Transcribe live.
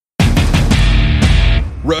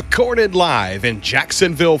recorded live in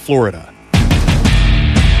Jacksonville, Florida.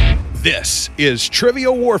 This is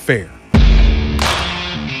Trivial Warfare.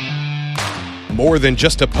 More than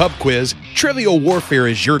just a pub quiz, Trivial Warfare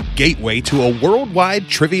is your gateway to a worldwide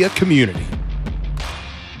trivia community.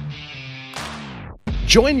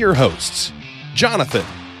 Join your hosts, Jonathan.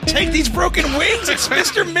 Take these broken wings, it's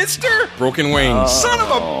Mr. Mister! Broken wings. Son of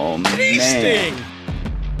a bee sting!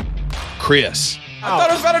 Chris. I thought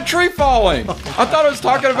it was about a tree falling. I thought it was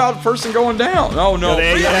talking about a person going down. Oh, no.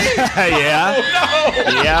 Really? Yeah. Oh,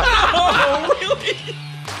 no. Yeah. Oh, really?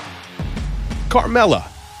 Carmela.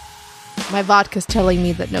 My vodka's telling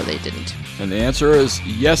me that no, they didn't. And the answer is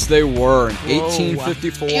yes, they were in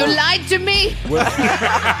 1854. You lied to me!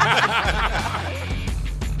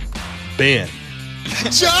 Ben.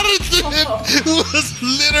 Jonathan was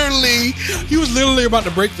literally about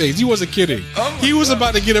to break things. He wasn't kidding. He was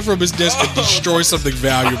about to get it from his desk and destroy something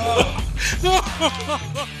valuable.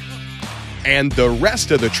 And the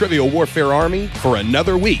rest of the Trivial Warfare Army for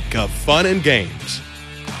another week of fun and games.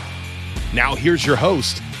 Now here's your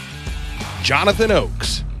host, Jonathan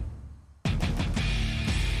Oakes.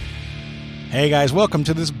 Hey guys, welcome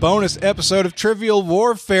to this bonus episode of Trivial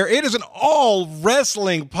Warfare. It is an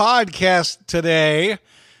all-wrestling podcast today.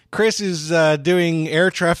 Chris is doing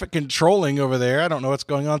air traffic controlling over there. I don't know what's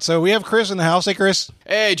going on. So we have Chris in the house. Hey, Chris.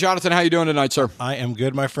 Hey, Jonathan, how you doing tonight, sir? I am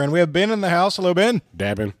good, my friend. We have Ben in the house. Hello, Ben.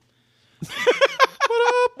 Dabbing.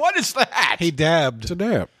 What up? What is that? He dabbed. It's a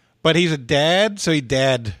dab. But he's a dad, so he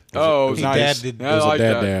dadded. Oh, He nice. dadded. Yeah, I like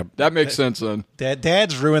dad that. dab. That makes sense then.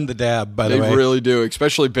 Dads ruined the dab, by the They way. really do,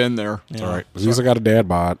 especially Ben there. It's all right. At least I got a dad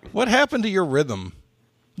bod. What happened to your rhythm?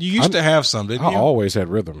 You used to have some, didn't I you? always had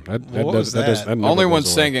rhythm. That What was that? never Only goes when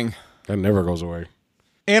away. singing. That never goes away.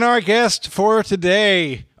 And our guest for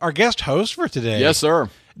today, our guest host for today. Yes,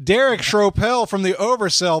 sir. Derek Schropel from the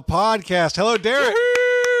Oversell podcast. Hello, Derek.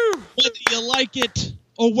 Whether you like it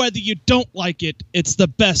or whether you don't like it, it's the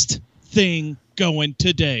best thing going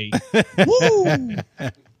today. Woo!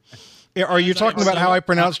 Are you talking about how I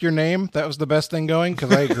pronounced your name? That was the best thing going?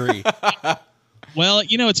 Because I agree. Well,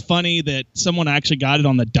 you know, it's funny that someone actually got it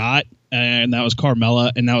on the dot, and that was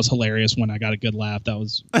Carmela, and that was hilarious when I got a good laugh. That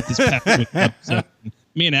was this past week episode.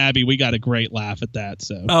 Me and Abby, we got a great laugh at that.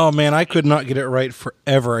 So, Oh, man, I could not get it right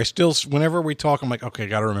forever. I still, whenever we talk, I'm like, okay,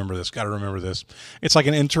 got to remember this. It's like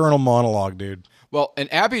an internal monologue, dude. Well,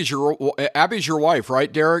 and Abby's your wife,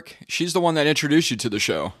 right, Derek? She's the one that introduced you to the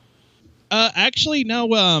show. actually, no.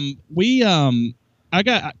 I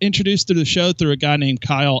got introduced to the show through a guy named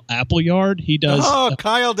Kyle Appleyard. He does. Oh,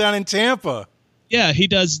 Kyle down in Tampa. Yeah, he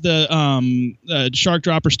does the Shark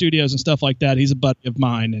Dropper Studios and stuff like that. He's a buddy of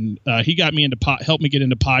mine, and he got me into helped me get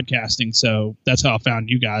into podcasting. So that's how I found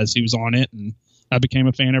you guys. He was on it, and I became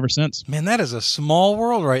a fan ever since. Man, that is a small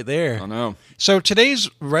world right there. I know. So today's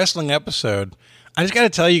wrestling episode, I just got to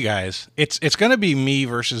tell you guys, it's going to be me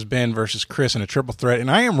versus Ben versus Chris in a triple threat,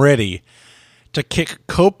 and I am ready to kick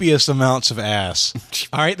copious amounts of ass.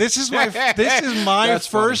 All right, this is my That's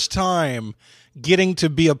first time getting to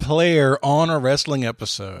be a player on a wrestling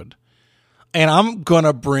episode, and I'm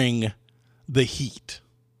gonna bring the heat.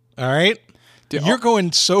 All right, you're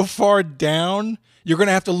going so far down, you're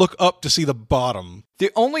gonna have to look up to see the bottom.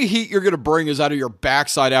 The only heat you're going to bring is out of your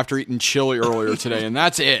backside after eating chili earlier today, and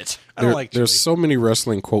that's it. I don't like chili. There's so many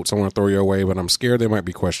wrestling quotes I want to throw your way, but I'm scared they might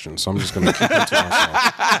be questions, so I'm just going to keep them to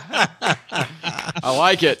myself. I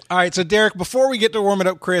like it. All right, so Derek, before we get to warm it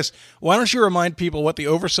up, Chris, why don't you remind people what the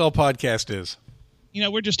Oversell podcast is? You know,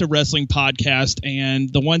 we're just a wrestling podcast,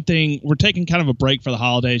 and the one thing, we're taking kind of a break for the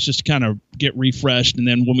holidays just to kind of get refreshed, and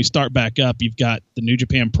then when we start back up, you've got the New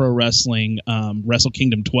Japan Pro Wrestling Wrestle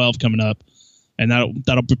Kingdom 12 coming up, and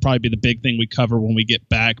that'll probably be the big thing we cover when we get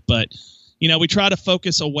back. But, you know, we try to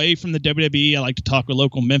focus away from the WWE. I like to talk with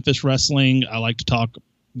local Memphis wrestling. I like to talk,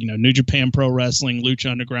 you know, New Japan Pro Wrestling, Lucha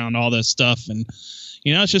Underground, all this stuff. And,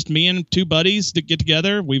 you know, it's just me and two buddies that get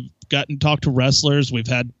together. We've gotten to talk to wrestlers. We've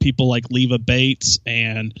had people like Leva Bates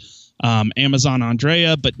and Amazon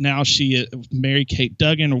Andrea, but now she Mary Kate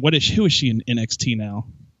Duggan, or who is she in NXT now?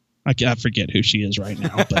 I forget who she is right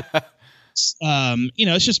now. But, you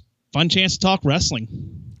know, it's just fun chance to talk wrestling.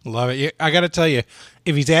 Love it. I got to tell you,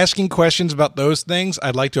 if he's asking questions about those things,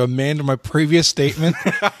 I'd like to amend my previous statement.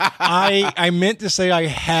 I meant to say I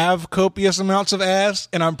have copious amounts of ass,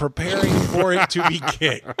 and I'm preparing for it to be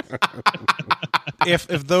kicked. If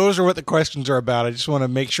those are what the questions are about, I just want to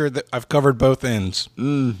make sure that I've covered both ends.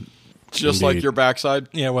 Just like your backside.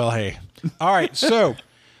 Yeah, well, hey. All right, so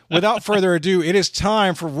without further ado, it is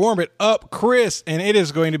time for Warm It Up, Chris, and it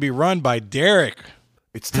is going to be run by Derek.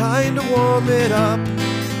 It's time to warm it up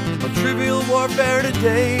on Trivial Warfare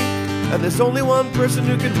today. And there's only one person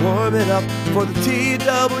who can warm it up for the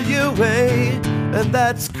TWA, and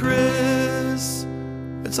that's Chris.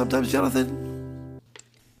 And sometimes Jonathan.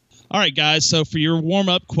 All right, guys. So for your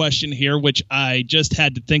warm-up question here, which I just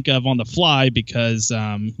had to think of on the fly because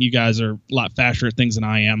you guys are a lot faster at things than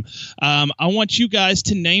I am, I want you guys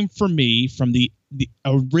to name for me from the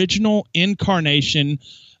original incarnation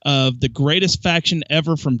of the greatest faction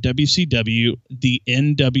ever from WCW, the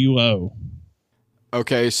NWO.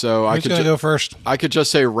 Okay, so Who's going to go first? I could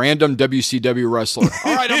just say random WCW wrestler.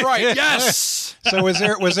 All right, I'm right. Yes. So was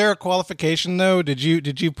there a qualification though? Did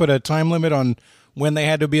you put a time limit on when they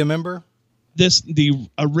had to be a member? The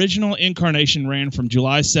original incarnation ran from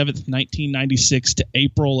July 7th, 1996 to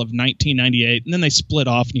April of 1998, and then they split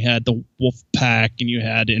off and you had the Wolf Pack and you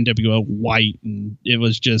had NWO White, and it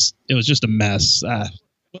was just a mess.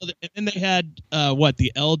 Well, and then they had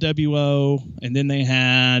the LWO, and then they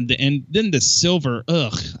had then the Silver.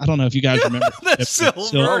 Ugh, I don't know if you guys remember the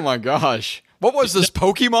Silver. Oh my gosh. What was this,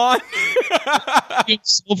 Pokemon?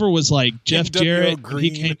 Silver was like Jeff NWO Jarrett.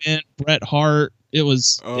 Green. He came in. Bret Hart. It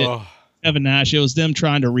was Kevin Nash. It was them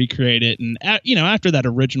trying to recreate it. And, after that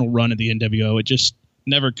original run of the NWO, it just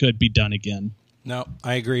never could be done again. No,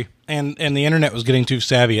 I agree. And the internet was getting too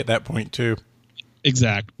savvy at that point, too.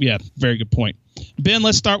 Exact. Yeah, very good point. Ben,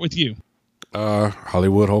 let's start with you.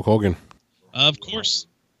 Hollywood Hulk Hogan. Of course.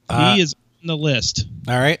 He is on the list.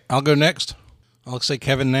 All right, I'll go next. I'll say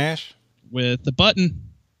Kevin Nash. With the button.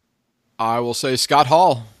 I will say Scott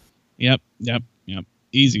Hall. Yep.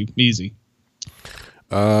 Easy.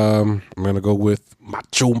 I'm going to go with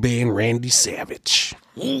Macho Man Randy Savage.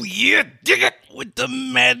 Oh, yeah, dig it with the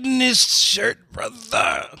madness shirt,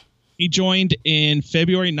 brother. He joined in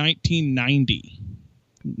February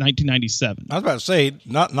 1997. I was about to say,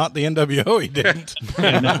 not the NWO, he didn't.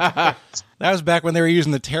 Yeah, no. That was back when they were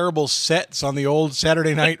using the terrible sets on the old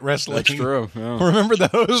Saturday Night Wrestling. That's true. Yeah. Remember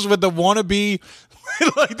those with the wannabe,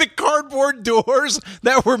 like the cardboard doors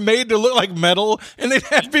that were made to look like metal, and they'd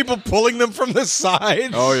have people pulling them from the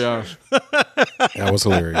sides? Oh, yeah. That was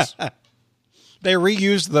hilarious. They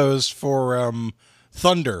reused those for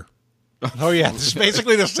Thunder. Oh, yeah. It's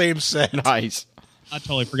basically the same set. Nice. I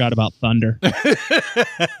totally forgot about Thunder. All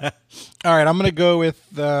right, I'm going to go with...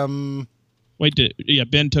 Ben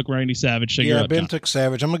took Randy Savage. So you're up, Ben John. took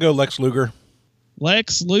Savage. I'm going to go Lex Luger.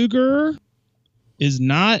 Lex Luger is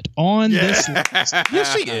not on this list.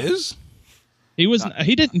 Yes, he is.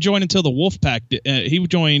 He didn't join until the Wolfpack. He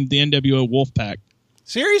joined the NWO Wolfpack.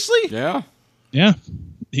 Seriously? Yeah. Yeah.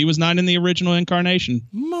 He was not in the original incarnation.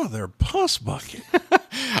 Mother puss bucket.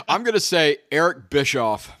 I'm going to say Eric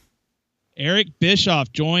Bischoff. Eric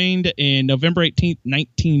Bischoff joined in November 18th,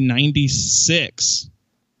 1996.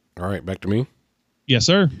 All right, back to me. Yes,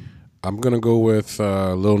 sir. I'm going to go with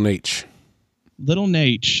Lil Nate. Little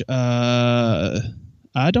Nate. I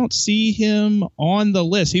don't see him on the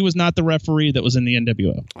list. He was not the referee that was in the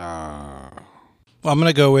NWO. Well, I'm going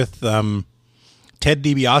to go with Ted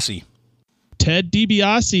DiBiase. Ted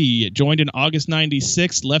DiBiase joined in August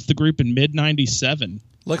 96, left the group in mid-97.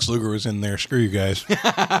 Lex Luger was in there. Screw you guys.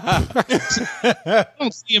 I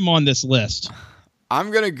don't see him on this list.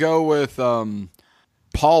 I'm going to go with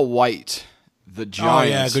Paul White, the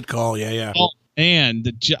Giant. Oh, yeah, good call. Yeah. Oh, man,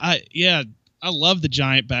 I love the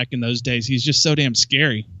Giant back in those days. He's just so damn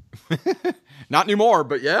scary. Not anymore,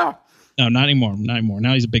 but yeah. No, not anymore.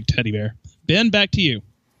 Now he's a big teddy bear. Ben, back to you.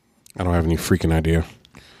 I don't have any freaking idea.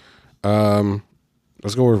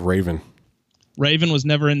 Let's go with Raven. Raven was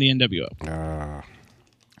never in the NWO.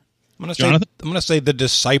 I'm going to say the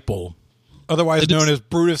Disciple, otherwise known as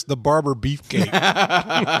Brutus the Barber Beefcake.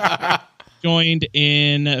 Joined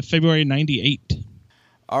in February 98.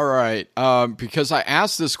 All right. Because I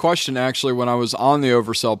asked this question actually when I was on the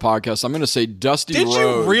Oversell podcast, I'm going to say Dusty Rhodes. Did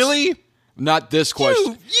you really? Not this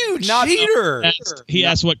question. You cheater. He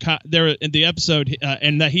asked what there in the episode,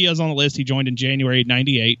 and that he is on the list. He joined in January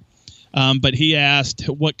 98. But he asked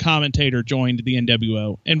what commentator joined the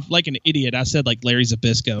NWO. And like an idiot, I said like Larry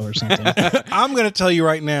Zbyszko or something. I'm going to tell you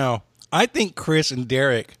right now, I think Chris and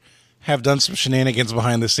Derek have done some shenanigans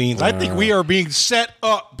behind the scenes. I think we are being set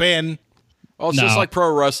up, Ben. Well, it's just like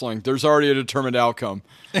pro wrestling. There's already a determined outcome.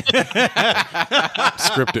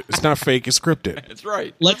 Scripted. It's not fake. It's scripted. That's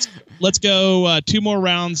right. Let's go 2 more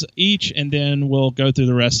rounds each, and then we'll go through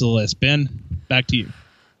the rest of the list. Ben, back to you.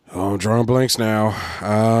 Oh, I'm drawing blanks now.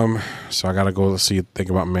 So I got to go think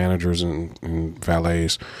about managers and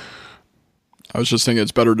valets. I was just thinking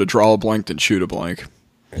it's better to draw a blank than shoot a blank.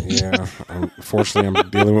 Yeah. Unfortunately, I'm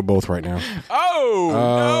dealing with both right now. Oh,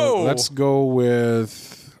 no. Let's go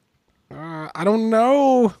with... I don't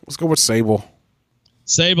know. Let's go with Sable.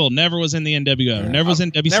 Sable never was in the NWO. Never was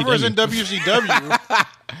in WCW. Never was in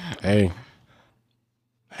WCW.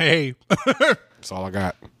 Hey. That's all I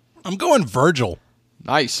got. I'm going Virgil.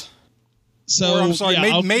 Nice. So Or, I'm sorry,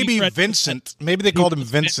 yeah, maybe I'll be Vincent. Maybe they called him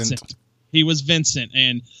Vincent. He was Vincent.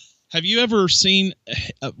 And have you ever seen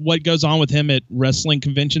what goes on with him at wrestling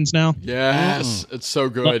conventions now? Yes, it's so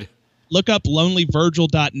good. Look up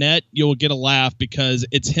lonelyvirgil.net. You'll get a laugh because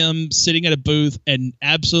it's him sitting at a booth and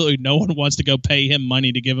absolutely no one wants to go pay him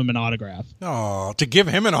money to give him an autograph. Oh, to give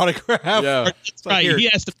him an autograph? Yeah. That's right. He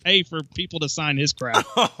has to pay for people to sign his crap.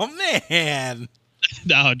 Oh, man.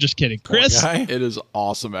 No, just kidding. Chris, Guy. It is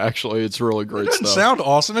awesome, actually. It's really great It doesn't stuff. sound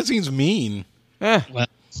awesome. That seems mean. Eh, well,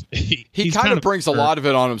 he he's kind of brings a lot of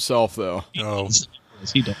it on himself, though. Oh.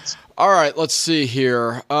 He does. All right, let's see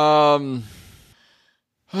here. Sad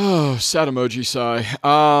emoji sigh.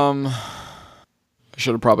 I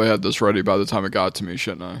should have probably had this ready by the time it got to me,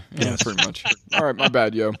 shouldn't I? Yeah, pretty much. All right, my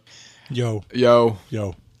bad, yo. Yo.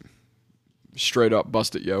 Straight up,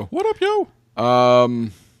 bust it, yo. What up, yo?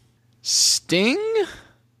 Sting?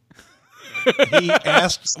 He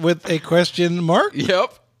asked with a question mark.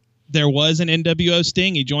 Yep. There was an NWO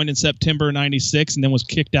Sting. He joined in September '96 and then was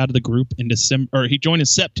kicked out of the group in December. Or he joined in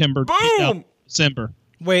September. Kicked out in December.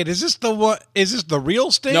 Wait, is this the what? Is this the real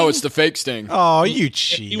Sting? No, it's the fake Sting. Oh, you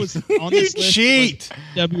cheat. He was on this list. Cheat.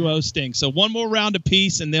 WO Sting. So one more round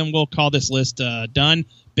apiece, and then we'll call this list done.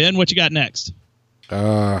 Ben, what you got next?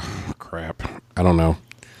 Crap. I don't know.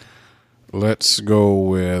 Let's go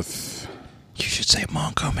with. You should say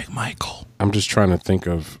Mongo McMichael. I'm just trying to think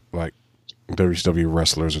of like WCW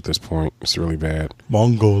wrestlers at this point. It's really bad.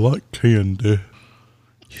 Mongo like candy.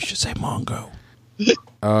 You should say Mongo.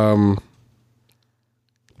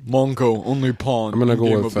 Mongo, only pawn. I'm gonna in go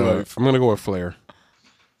Game with. of Life. I'm gonna go with Flair.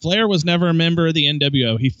 Flair was never a member of the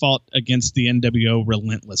NWO. He fought against the NWO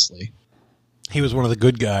relentlessly. He was one of the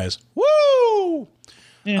good guys. Woo!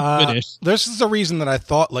 Yeah, good-ish. This is the reason that I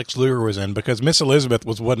thought Lex Luger was in, because Miss Elizabeth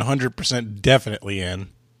was 100% definitely in.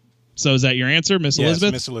 So is that your answer, Miss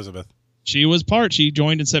Elizabeth? Miss Elizabeth. She was part. She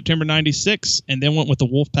joined in September '96 and then went with the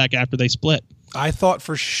Wolfpack after they split. I thought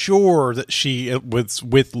for sure that she was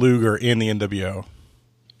with Luger in the NWO.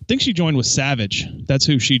 I think she joined with Savage. That's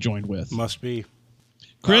who she joined with. Must be.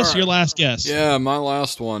 Chris, All right. your last guess. Yeah, my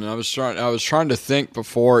last one. I was trying to think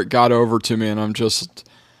before it got over to me, and I'm just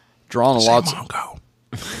drawing a lot. Mongo.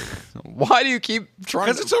 Why do you keep trying?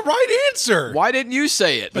 Because it's a right answer. Why didn't you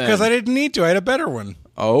say it? Because then? I didn't need to. I had a better one.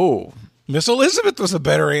 Oh, Miss Elizabeth was a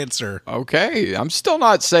better answer. okay. I'm still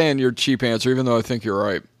not saying your cheap answer, even though I think you're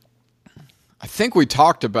right. I think we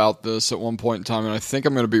talked about this at one point in time, and I think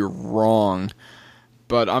I'm going to be wrong,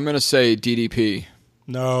 but I'm going to say DDP.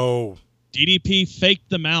 No. DDP faked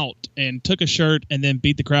them out and took a shirt and then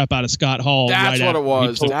beat the crap out of Scott Hall. That's right what it after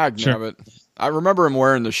was. he pulled- Dagnabbit. I remember him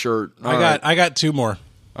wearing the shirt. All I got two more.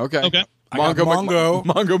 Okay. Okay. I got Mongo.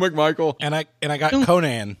 Mongo McMichael. And I got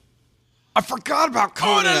Conan. I forgot about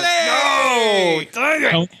Conan. Orderly! No, dang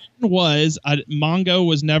it. Conan was Mongo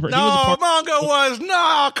was never. No, he was a part, Mongo was.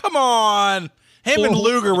 No, come on. Him and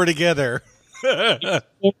Luger were together.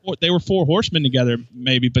 they were four horsemen together,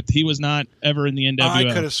 maybe, but he was not ever in the NWO. I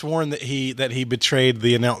could have sworn that he betrayed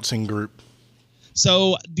the announcing group.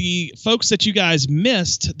 So the folks that you guys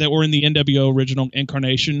missed that were in the NWO original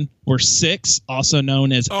incarnation were Six, also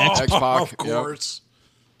known as X. X-Pac, of course.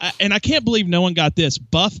 And I can't believe no one got this.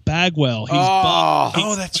 Buff Bagwell. He's Buff.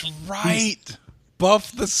 Oh, that's right.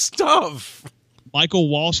 Buff the stuff. Michael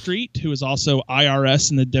Wall Street, who is also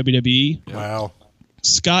IRS in the WWE. Wow.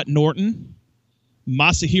 Scott Norton.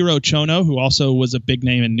 Masahiro Chono, who also was a big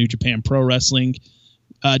name in New Japan Pro Wrestling.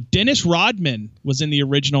 Dennis Rodman was in the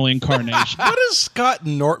original incarnation. What does Scott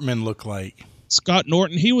Norton look like? Scott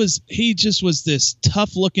Norton, he just was this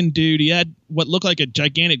tough looking dude. He had what looked like a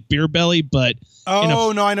gigantic beer belly, but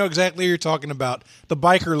Oh, no, I know exactly who you're talking about. The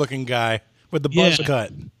biker looking guy with the buzz Yeah.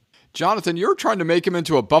 cut. Jonathan, you were trying to make him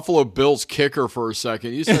into a Buffalo Bills kicker for a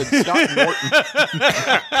second. You said Scott Norton.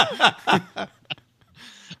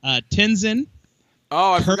 Tenzin.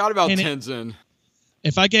 Oh, I forgot about Hennig. Tenzin.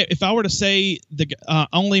 If I were to say the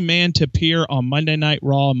only man to appear on Monday Night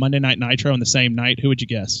Raw and Monday Night Nitro on the same night, who would you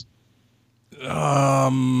guess?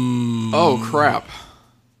 Oh, crap.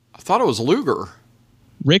 I thought it was Luger.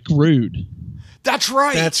 Rick Rude. That's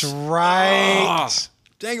right. That's right. Ah,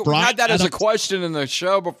 dang it. We Brian had that as a Adams. question in the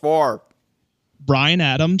show before. Brian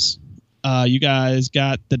Adams. You guys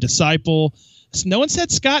got the Disciple. No one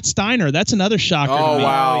said Scott Steiner. That's another shocker Oh, to me.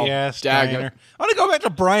 wow. Oh, yeah, Dang Steiner. it. I want to go back to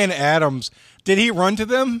Brian Adams. Did he run to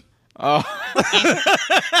them? That's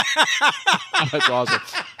awesome.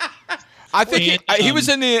 I think he was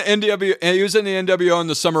in the NWO. He was in the NWO in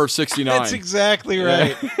the summer of '69. That's exactly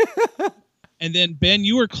right. And then Ben,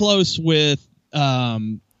 you were close with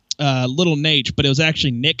Little Nate, but it was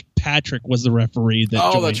actually Nick Patrick was the referee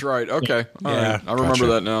that joined. That's right. Okay. All Yeah, right. I remember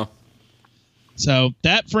that now. So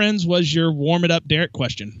that, friends, was your warm it up Derek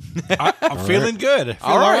question. I'm feeling good. I feel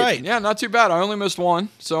All right. all right. Yeah, not too bad. I only missed one,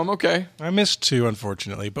 so I'm okay. I missed 2,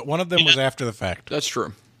 unfortunately, but one of them was after the fact. That's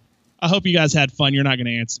true. I hope you guys had fun. You're not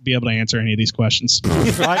going to be able to answer any of these questions.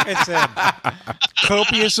 Like I said,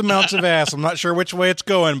 copious amounts of ass. I'm not sure which way it's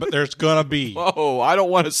going, but there's gonna be. Oh, I don't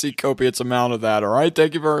want to see copious amount of that. All right.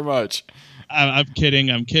 Thank you very much. I'm kidding.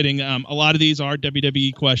 A lot of these are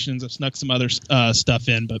WWE questions. I've snuck some other stuff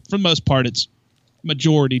in, but for the most part, it's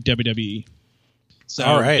majority WWE. So,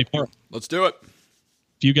 All right. Let's do it.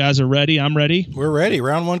 If you guys are ready, I'm ready. We're ready.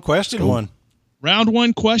 Round 1, question 1. Round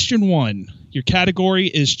 1, question 1. Your category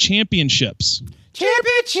is championships.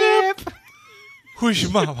 Championship. Who's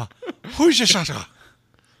your mama? Who's your shata?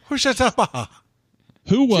 Who's your tapa?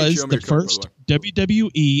 Who was show me the your code, first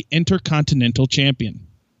WWE Intercontinental Champion?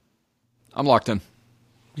 I'm locked in.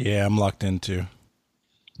 Yeah, I'm locked in too.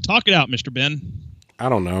 Talk it out, Mr. Ben. I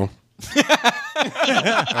don't know.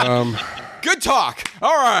 Good talk.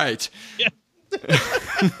 All right.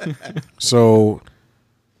 So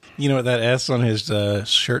You know what that S on his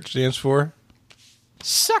shirt stands for?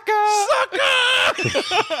 Sucker.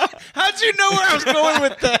 How'd you know where I was going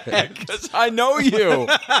with that? Because I know you.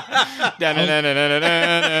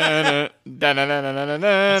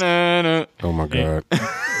 oh my god.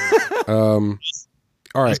 All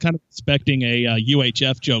I was right. kind of expecting a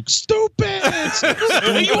UHF joke. Stupid!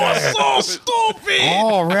 You are so stupid.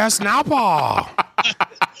 Oh, Rasnapa.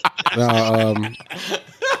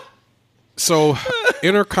 So,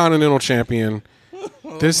 Intercontinental Champion.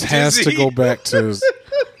 This has to go back to.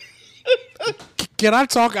 Can I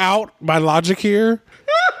talk out my logic here?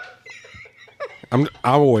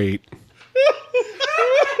 I'll wait.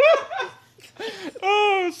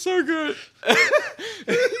 Oh, so good.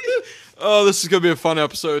 Oh, this is going to be a fun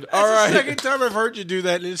episode. All That's right. the second time I've heard you do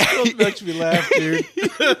that, and it still makes me laugh, dude.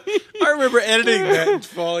 I remember editing that and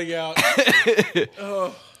falling out.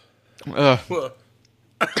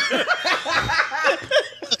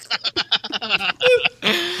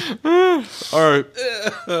 All right.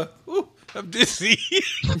 I'm dizzy.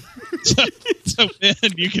 So Ben,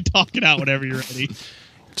 you can talk it out whenever you're ready.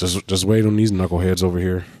 Just wait on these knuckleheads over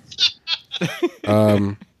here.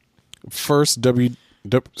 First WWE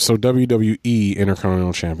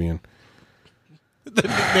Intercontinental Champion. The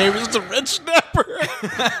nickname is the Red Snapper.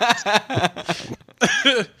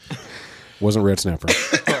 Wasn't Red Snapper.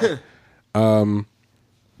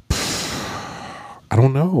 I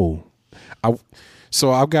don't know.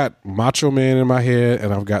 So I've got Macho Man in my head,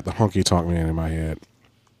 and I've got the Honky Tonk Man in my head,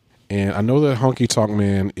 and I know that Honky Tonk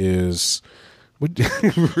Man is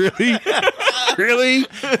really. Really?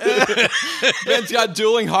 Ben's got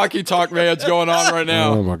dueling hockey talk mans going on right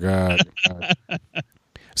now. Oh my god!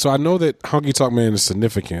 So I know that Honky Tonk Man is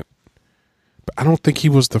significant, but I don't think he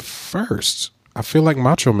was the first. I feel like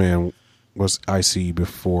Macho Man was IC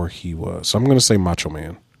before he was. So I'm going to say Macho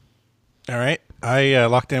Man. All right. I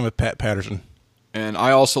locked in with Pat Patterson. And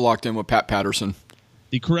I also locked in with Pat Patterson.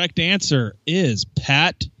 The correct answer is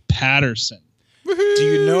Pat Patterson. Do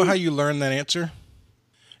you know how you learned that answer?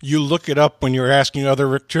 You look it up when you're asking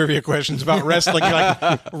other trivia questions about wrestling. You're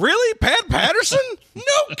like, really? Pat Patterson?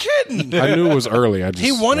 No kidding. I knew it was early.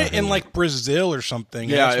 He won it in like Brazil or something.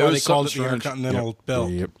 Yeah, That's it why they was called it the something strange. Intercontinental belt.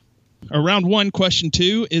 Yep. Round 1, question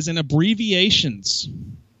 2 is in abbreviations.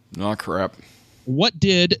 Oh, crap. What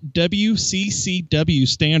did WCCW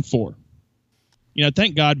stand for? You know,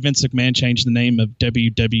 thank God Vince McMahon changed the name of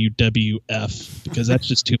WWWF because that's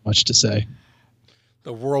just too much to say.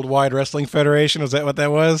 The Worldwide Wrestling Federation, was that what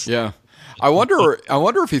that was? Yeah. I wonder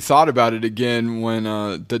if he thought about it again when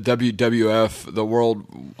the WWF, the World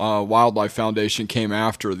Wildlife Foundation, came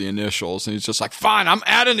after the initials, and he's just like, "Fine, I'm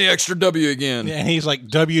adding the extra W again." Yeah, and he's like,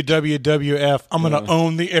 WWWF, I'm going to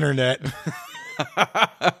own the internet.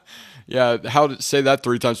 Yeah, how to say that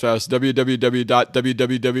 3 times fast?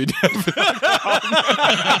 www.www.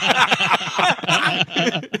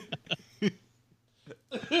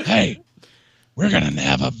 Hey, we're going to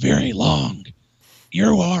have a very long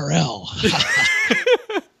URL.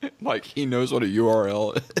 Like he knows what a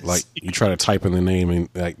URL is. Like you try to type in the name and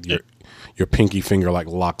like your pinky finger like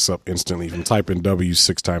locks up instantly from typing W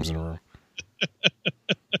 6 times in a row.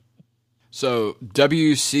 So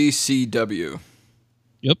WCCW.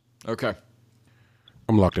 Yep. Okay.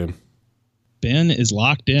 I'm locked in. Ben is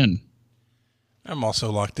locked in. I'm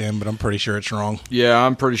also locked in, but I'm pretty sure it's wrong. Yeah,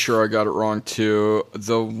 I'm pretty sure I got it wrong too.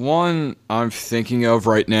 The one I'm thinking of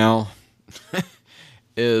right now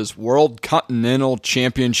is World Continental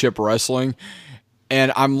Championship Wrestling.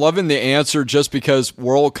 And I'm loving the answer just because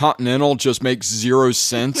World Continental just makes zero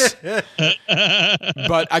sense.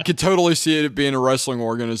 But I could totally see it being a wrestling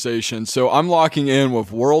organization. So I'm locking in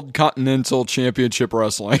with World Continental Championship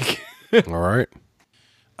Wrestling. All right.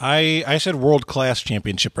 I said World Class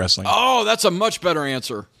Championship Wrestling. Oh, that's a much better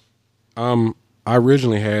answer. I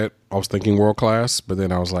originally I was thinking world class, but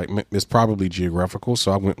then I was like, it's probably geographical,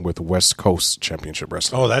 so I went with West Coast Championship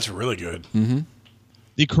Wrestling. Oh, that's really good.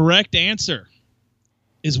 The correct answer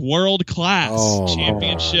is World Class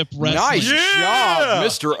Championship Wrestling. Nice job,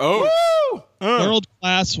 Mr. Oaks. World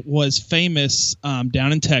Class was famous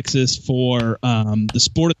down in Texas for the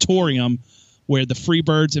Sportatorium, where the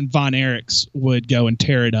Freebirds and Von Erichs would go and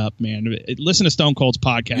tear it up, man. Listen to Stone Cold's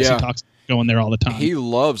podcast. Yeah. He talks going there all the time. He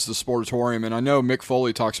loves the Sportatorium, and I know Mick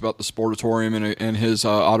Foley talks about the Sportatorium in his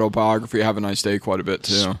autobiography, Have a Nice Day, quite a bit,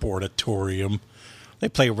 too. Sportatorium. They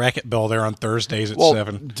play racquetball there on Thursdays at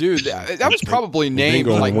 7. Dude, that was probably named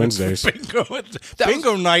Bingo like on Wednesdays.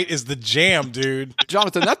 Bingo night is the jam, dude.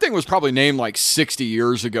 Jonathan, that thing was probably named like 60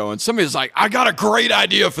 years ago, and somebody's like, I got a great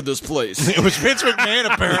idea for this place. It was Vince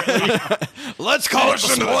McMahon, apparently. Let's call it the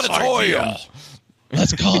Sportatorium.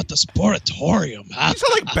 Let's call it the Sportatorium. You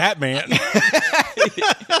sound like Batman.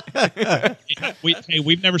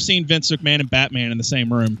 We've never seen Vince McMahon and Batman in the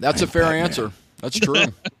same room. That's a fair answer. That's true.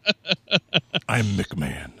 I'm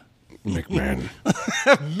McMahon. McMahon.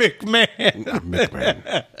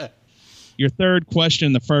 McMahon. Your third question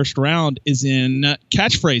in the first round is in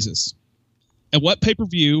catchphrases. At what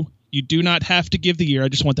pay-per-view, you do not have to give the year, I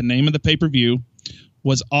just want the name of the pay-per-view,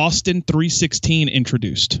 was Austin 316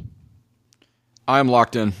 introduced? I'm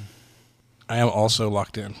locked in. I am also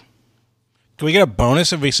locked in. Can we get a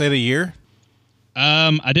bonus if we say the year?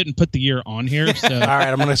 I didn't put the year on here, so All right,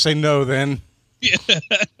 I'm going to say no then.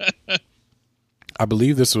 I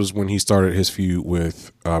believe this was when he started his feud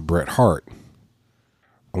with Bret Hart.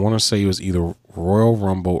 I want to say it was either Royal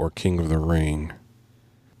Rumble or King of the Ring.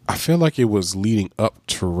 I feel like it was leading up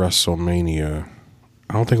to WrestleMania.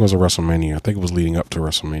 I don't think it was a WrestleMania. I think it was leading up to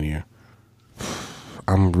WrestleMania.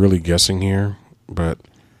 I'm really guessing here, but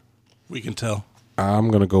We can tell. I'm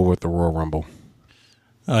going to go with the Royal Rumble.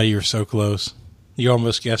 Oh, you were so close. You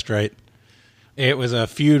almost guessed right. It was a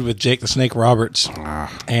feud with Jake the Snake Roberts,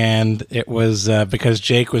 and it was because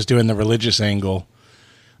Jake was doing the religious angle,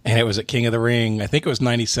 and it was at King of the Ring. I think it was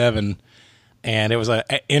 97, and it was an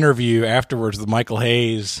interview afterwards with Michael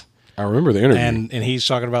Hayes. I remember the interview. And he's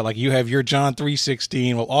talking about, like, you have your John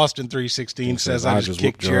 3:16. Well, Austin 3:16 says, I just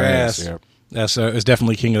kicked your ass. Yep. Yeah, so it was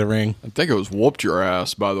definitely King of the Ring. I think it was whooped your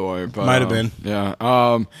ass, by the way. But, Might have been. Yeah.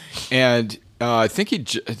 And I think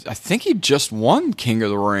he just won King of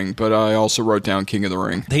the Ring, but I also wrote down King of the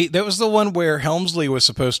Ring. That was the one where Helmsley was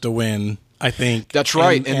supposed to win, I think. That's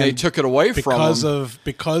right, and they took it away from him.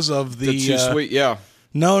 Because of the Too sweet, yeah.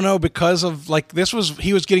 No, because of, like,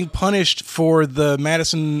 he was getting punished for the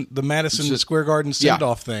Madison Square Garden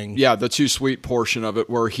send-off thing. Yeah, the Too Sweet portion of it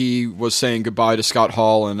where he was saying goodbye to Scott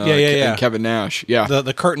Hall and, and Kevin Nash. Yeah.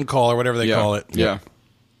 The curtain call or whatever they call it. Yeah.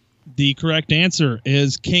 The correct answer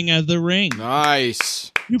is King of the Ring.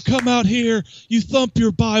 Nice. You come out here, you thump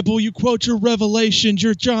your Bible, you quote your Revelations,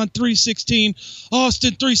 your John 3:16.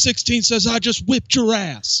 Austin 3:16 says, I just whipped your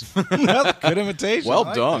ass. Good imitation. Well I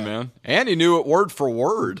like done, that. man. And he knew it word for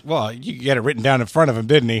word. Well, you had it written down in front of him,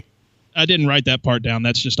 didn't he? I didn't write that part down.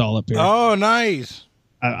 That's just all up here. Oh, nice.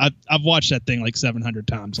 I've watched that thing like 700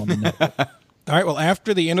 times on the network. All right, well,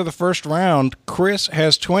 after the end of the first round, Chris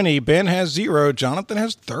has 20, Ben has 0, Jonathan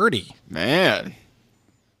has 30. Man.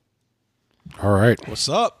 All right. What's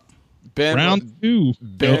up? Ben, Round 2.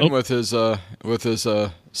 Ben with his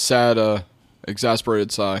sad,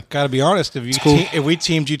 exasperated sigh. Got to be honest, if we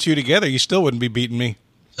teamed you two together, you still wouldn't be beating me.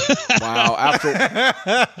 Wow.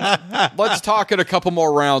 Let's talk in a couple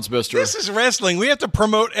more rounds, mister. This is wrestling. We have to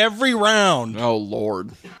promote every round. Oh,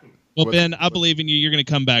 Lord. Well, Ben, I believe in you. You're going to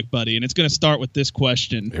come back, buddy. And it's going to start with this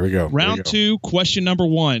question. Here we go. Round 2, question number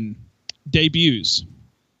 1. Debuts.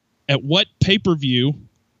 At what pay-per-view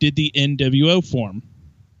did the NWO form?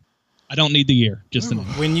 I don't need the year, just the name.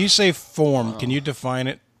 When you say form, can you define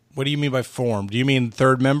it? What do you mean by form? Do you mean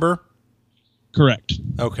third member? Correct.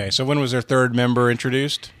 Okay, so when was their third member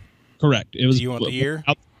introduced? Correct. It was. Do you want the year?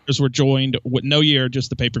 Outsiders were joined with no year, just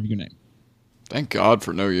the pay-per-view name. Thank God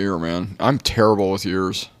for no year, man. I'm terrible with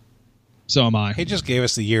years. So am I. He just gave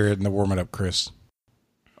us the year in the warming up, Chris.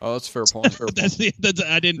 Oh, that's a fair point. Fair point. That's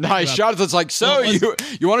I didn't. Nice. think about Jonathan's like, so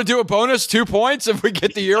you want to do a bonus 2 points if we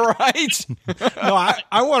get the year right? No,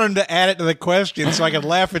 I want him to add it to the question so I can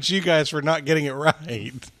laugh at you guys for not getting it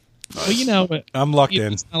right. Well, you know, I'm locked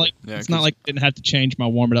in. It's not like I didn't have to change my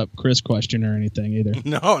warm it up Chris question or anything either.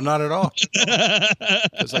 No, not at all.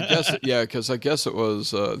 Because I guess it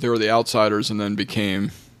was they were the outsiders and then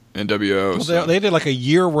became NWO. Well, so. they did like a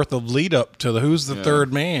year worth of lead up to the Who's the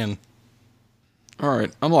Third Man. All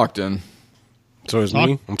right, I'm locked in. So it's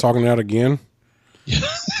me. I'm talking it out again.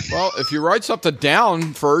 Well, if you write something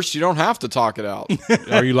down first, you don't have to talk it out.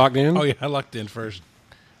 Are you locked in? Oh yeah, I locked in first.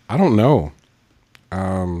 I don't know.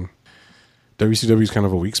 WCW is kind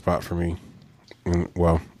of a weak spot for me. And,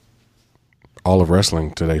 well, all of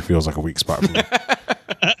wrestling today feels like a weak spot for me.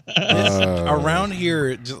 Around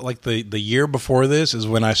here, just like the year before this is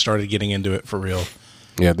when I started getting into it for real.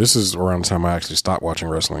 Yeah, this is around the time I actually stopped watching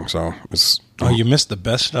wrestling. So it's. Oh, you missed the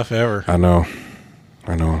best stuff ever. I know.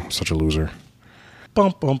 I'm such a loser.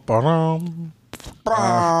 Bum, bum, ba-dum.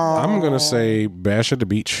 I'm gonna say Bash at the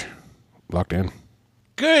Beach. Locked in.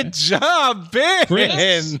 Good job, Ben.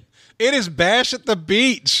 Chris. It is Bash at the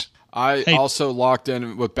Beach. I also locked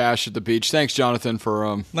in with Bash at the Beach. Thanks, Jonathan,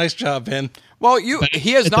 for Nice job, Ben. Well,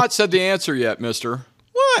 he has not said the answer yet, mister.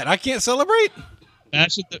 What? I can't celebrate?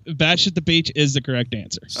 Bash at the Beach is the correct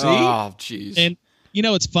answer. See? Oh, jeez. And you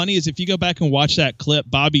know what's funny is if you go back and watch that clip,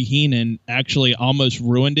 Bobby Heenan actually almost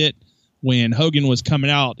ruined it. When Hogan was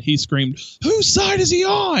coming out, he screamed, "Whose side is he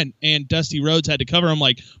on?" And Dusty Rhodes had to cover him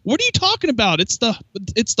like, "What are you talking about? It's the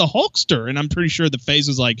Hulkster." And I'm pretty sure the face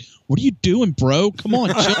was like, "What are you doing, bro? Come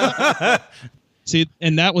on, chill." See,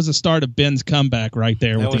 and that was the start of Ben's comeback right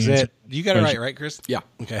there. That with was the answer. it. You got it right, Chris? Yeah.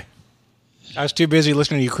 Okay. I was too busy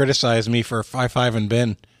listening to you criticize me for 5-5 and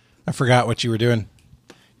Ben. I forgot what you were doing.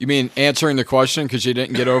 You mean answering the question because you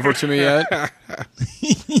didn't get over to me yet?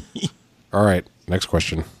 All right, next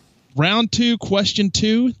question. Round 2, question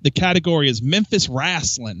 2. The category is Memphis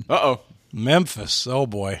Wrestling. Uh-oh. Memphis. Oh,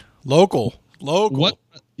 boy. Local. What?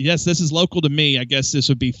 Yes, this is local to me. I guess this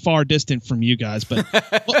would be far distant from you guys. But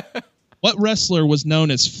what wrestler was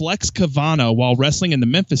known as Flex Kavana while wrestling in the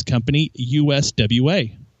Memphis company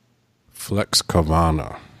USWA? Flex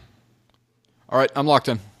Kavana. All right, I'm locked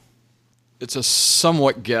in. It's a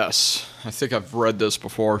somewhat guess. I think I've read this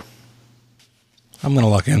before. I'm going to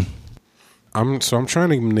lock in. I'm trying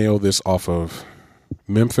to nail this off of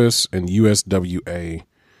Memphis and USWA,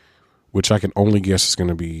 which I can only guess is going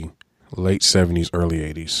to be late 70s, early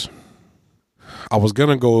 80s. I was going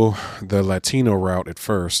to go the Latino route at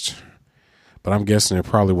first, but I'm guessing there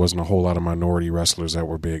probably wasn't a whole lot of minority wrestlers that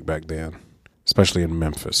were big back then, especially in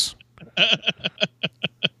Memphis.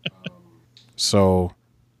 So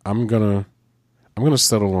I'm gonna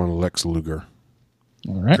settle on Lex Luger.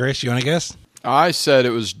 All right. Chris, you want to guess? I said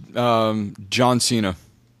it was John Cena.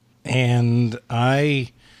 And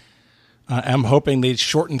I am hoping they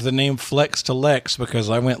shortened the name Flex to Lex because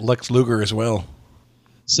I went Lex Luger as well.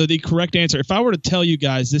 So the correct answer, if I were to tell you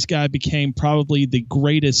guys, this guy became probably the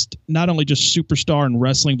greatest, not only just superstar in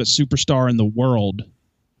wrestling, but superstar in the world,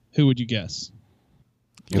 who would you guess?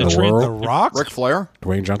 In the world? The Rock? Ric Flair?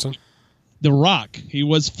 Dwayne Johnson? The Rock. He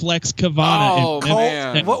was Flex Kavana. Oh,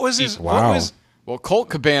 man. What was his... Wow. What was, Well, Colt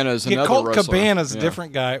Cabana is another Colt wrestler. Cabana's a Yeah.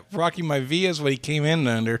 different guy. Rocky Maivia is what he came in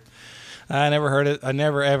under. I never heard it. I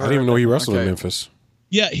never ever... I didn't even know he wrestled in Okay. Memphis.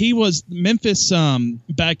 Yeah, he was Memphis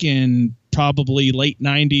back in probably late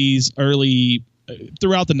 90s, early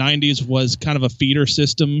throughout the 90s was kind of a feeder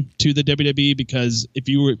system to the WWE because if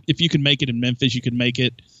you could make it in Memphis, you could make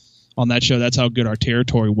it on that show. That's how good our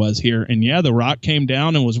territory was here. And yeah, The Rock came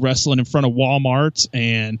down and was wrestling in front of Walmarts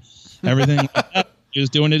and everything like that. He was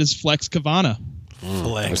doing it as Flex Kavana.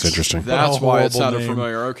 Flex. That's interesting. That's What a why it horrible sounded name.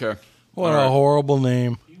 familiar. Okay. What All a right. horrible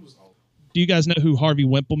name. Do you guys know who Harvey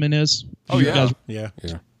Wimpleman is? Oh, You yeah. guys- Yeah.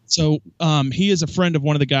 Yeah. So he is a friend of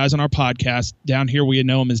one of the guys on our podcast. Down here, we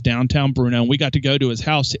know him as Downtown Bruno. And we got to go to his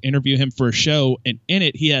house to interview him for a show. And in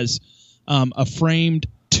it, he has a framed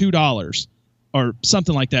 $2 or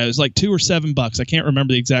something like that. It was like $2 or $7. I can't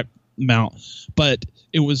remember the exact amount. But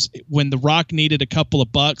it was when The Rock needed a couple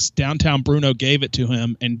of bucks, Downtown Bruno gave it to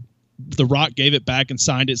him. And The Rock gave it back and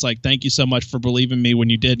signed it. It's like, thank you so much for believing me when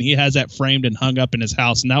you did. And he has that framed and hung up in his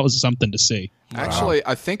house. And that was something to see. Actually,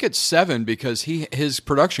 I think it's 7 because his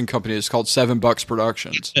production company is called $7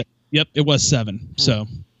 Productions. Yep, it was 7. So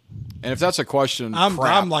And if that's a question, I'm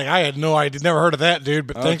like, I had no idea. Never heard of that, dude,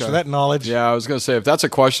 but thanks Okay. for that knowledge. Yeah, I was going to say, if that's a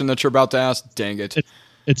question that you're about to ask, dang it.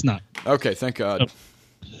 it's not. Okay, thank God.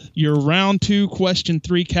 Your round 2, question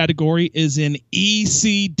 3 category is in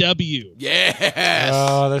ECW. Yes!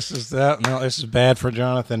 Oh, this is bad for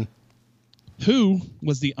Jonathan. Who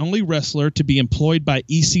was the only wrestler to be employed by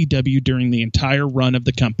ECW during the entire run of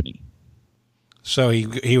the company? So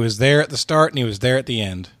he was there at the start and he was there at the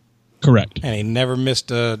end, Correct. and he never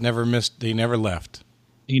left.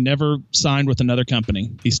 He never signed with another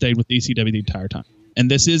company. He stayed with ECW the entire time. And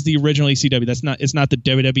this is the original ECW. It's not the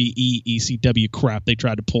WWE ECW crap they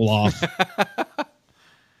tried to pull off.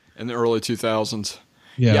 In the early 2000s.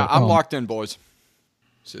 Yeah, I'm locked in, boys.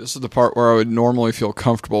 See, this is the part where I would normally feel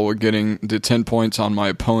comfortable with getting the 10 points on my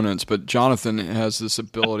opponents, but Jonathan has this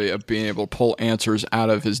ability of being able to pull answers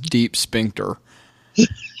out of his deep sphincter.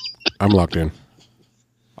 I'm locked in.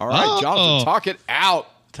 All right, Jonathan, talk it out.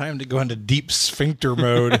 Time to go into deep sphincter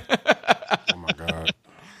mode. Oh my god!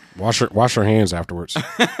 Wash your hands afterwards.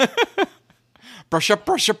 Brush up,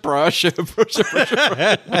 brush up, brush up, brush up, brush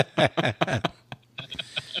up.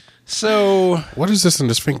 So, What is this in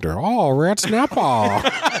the sphincter? Oh, red snapper.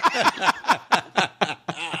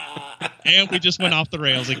 And we just went off the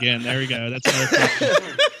rails again. There we go. That's another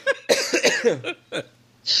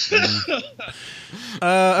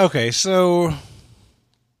okay, so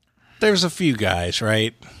there's a few guys,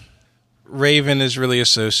 right? Raven is really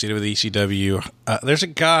associated with ECW. There's a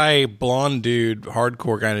guy, blonde dude,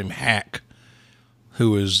 hardcore guy named Hack,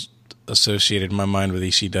 who is associated in my mind with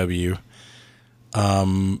ECW.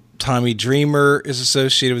 Tommy Dreamer is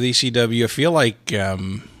associated with ECW. I feel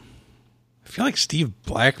like Steve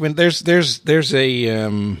Blackman. There's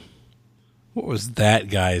a what was that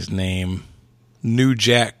guy's name? New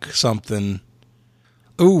Jack something.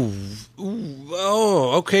 Okay.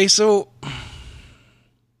 So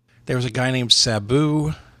there was a guy named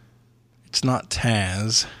Sabu. It's not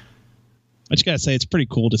Taz. I just gotta say, it's pretty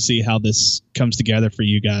cool to see how this comes together for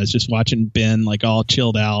you guys. Just watching Ben like all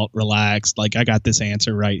chilled out, relaxed. Like, I got this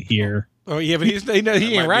answer right here. Oh yeah, but he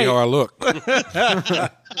ain't right. How I look.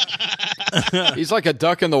 He's like a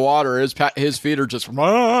duck in the water. His feet are just...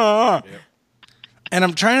 And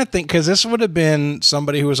I'm trying to think, because this would have been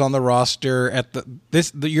somebody who was on the roster at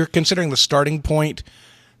you're considering the starting point,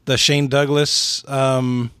 the Shane Douglas,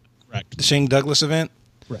 Correct. the Shane Douglas event.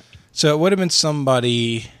 Correct. So it would have been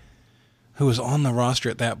somebody who was on the roster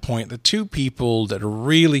at that point. The two people that are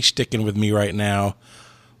really sticking with me right now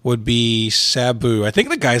would be Sabu. I think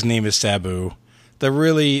the guy's name is Sabu.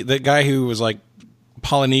 The guy who was like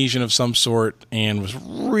Polynesian of some sort and was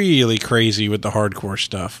really crazy with the hardcore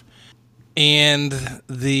stuff. And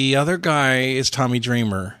the other guy is Tommy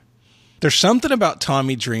Dreamer. There's something about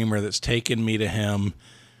Tommy Dreamer that's taken me to him.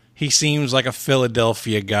 He seems like a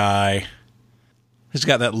Philadelphia guy. He's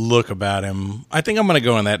got that look about him. I think I'm going to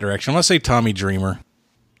go in that direction. I'm going to say Tommy Dreamer.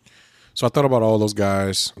 So I thought about all those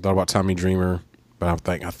guys. I thought about Tommy Dreamer, but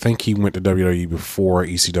I think he went to WWE before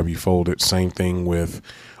ECW folded. Same thing with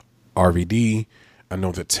RVD. I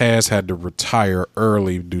know that Taz had to retire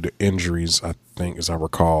early due to injuries, I think, as I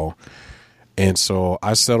recall. And so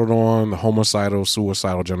I settled on the homicidal,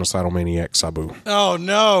 suicidal, genocidal maniac Sabu. Oh,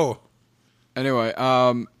 no. Anyway,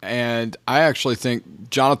 and I actually think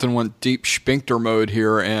Jonathan went deep sphincter mode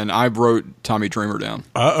here, and I wrote Tommy Dreamer down.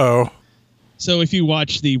 Uh-oh. So if you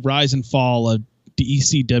watch the Rise and Fall of the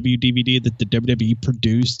ECW DVD that the WWE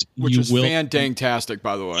produced, Which you is will fan-dang-tastic,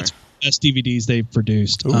 by the way. best DVDs they've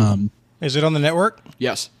produced. Is it on the network?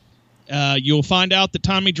 Yes. You'll find out that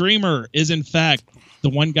Tommy Dreamer is in fact the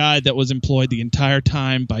one guy that was employed the entire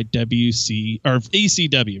time by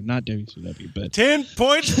ECW, not WCW, but 10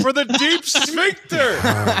 points for the deep sphincter.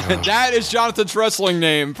 That is Jonathan's wrestling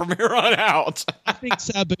name from here on out. I think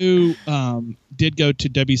Sabu did go to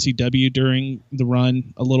WCW during the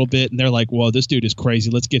run a little bit, and they're like, "Whoa, this dude is crazy.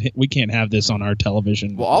 Let's get him. We can't have this on our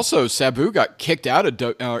television." Well, also, Sabu got kicked out of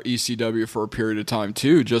ECW for a period of time,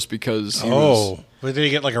 too, just because he was... But did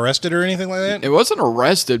he get like arrested or anything like that? It wasn't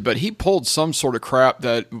arrested, but he pulled some sort of crap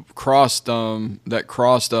that crossed Paul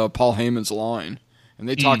Heyman's line, and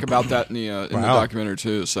they talk about that in the documentary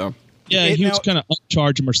too. So yeah, he was going to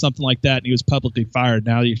upcharge him or something like that, and he was publicly fired.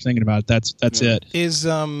 Now that you're thinking about it, that's it. Is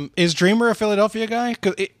Dreamer a Philadelphia guy?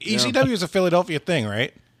 Because ECW is a Philadelphia thing,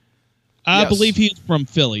 right? I Yes. believe he's from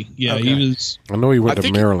Philly. Yeah, Okay. he was. I know he went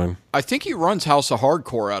to Maryland. I think he runs House of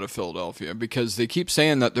Hardcore out of Philadelphia because they keep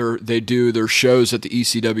saying that they do their shows at the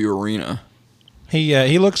ECW arena.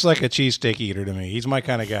 He looks like a cheesesteak eater to me. He's my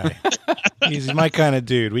kind of guy. He's my kind of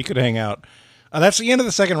dude. We could hang out. That's the end of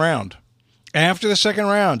the second round. After the second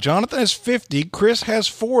round, Jonathan has 50, Chris has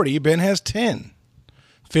 40, Ben has 10.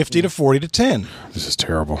 50 to 40 to 10. This is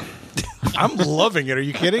terrible. I'm loving it. Are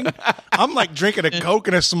you kidding? I'm like drinking a Coke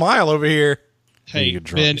and a smile over here. Hey, You get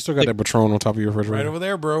drunk. Ben, You still got that Patron on top of your Right refrigerator? over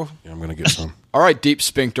there, bro. Yeah, I'm going to get some. All right, Deep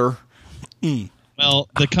Sphincter. well,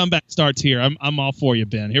 the comeback starts here. I'm all for you,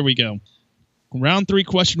 Ben. Here we go. Round 3,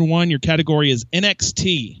 question 1. Your category is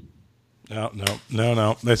NXT.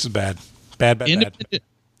 No. This is bad. Bad.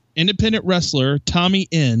 Independent wrestler Tommy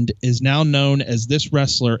End is now known as this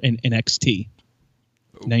wrestler in NXT.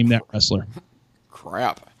 Name that wrestler.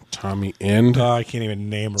 Crap. Tommy End. I can't even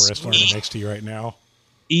name a wrestler in NXT right now.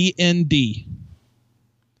 END.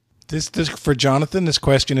 This for Jonathan. This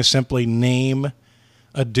question is simply name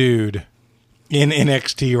a dude in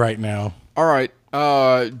NXT right now. All right.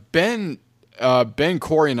 Ben,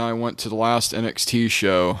 Corey, and I went to the last NXT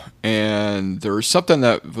show, and there was something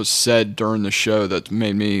that was said during the show that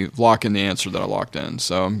made me lock in the answer that I locked in.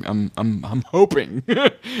 So I'm hoping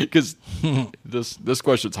because this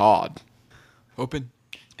question's hard. Hoping.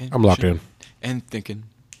 I'm locked in. And thinking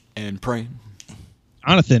and praying.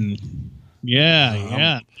 Jonathan.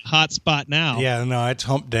 Yeah. Hot spot now. Yeah, no, it's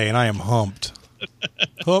hump day, and I am humped.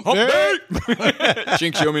 Hump day.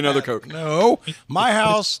 Jinx, show me another Coke. No, my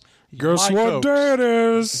house. Guess my what Cokes. day it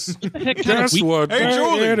is? Guess what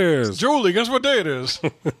day it is? Julie, guess what day it is?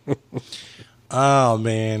 Oh,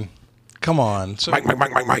 man. Come on. So,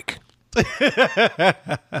 Mike.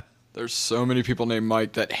 There's so many people named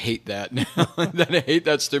Mike that hate that now. That hate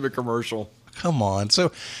that stupid commercial. come on.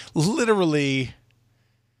 So, literally,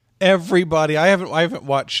 everybody. I haven't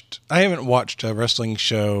watched a wrestling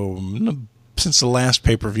show since the last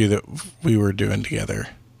pay-per-view that we were doing together.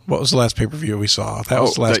 What was the last pay-per-view we saw? That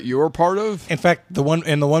was the last. That you were part of? In fact, the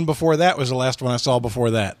one before that was the last one I saw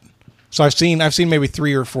before that. So I've seen maybe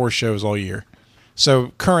 3 or 4 shows all year.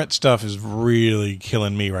 So current stuff is really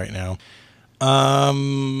killing me right now.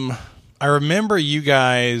 I remember you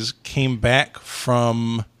guys came back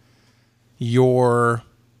from your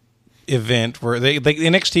event where the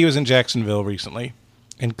NXT was in Jacksonville recently,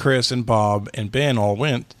 and Chris and Bob and Ben all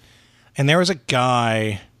went, and there was a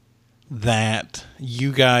guy that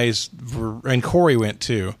you guys were, and Corey went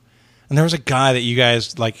too, and there was a guy that you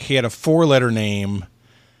guys, like, he had a 4-letter name,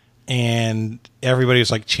 and everybody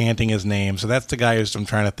was like chanting his name. So that's the guy who I'm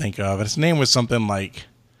trying to think of, and his name was something like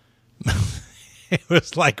it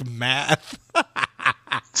was like math.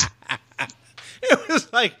 It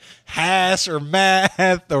was like Hass or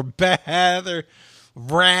math or bath or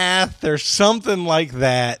wrath or something like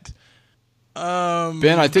that.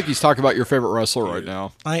 Ben, I think he's talking about your favorite wrestler right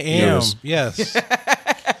now. I am. Yes.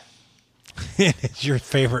 Yes. Your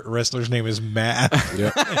favorite wrestler's name is Math.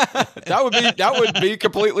 Yeah. That would be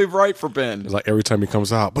completely right for Ben. It's like every time he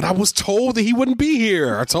comes out, but I was told that he wouldn't be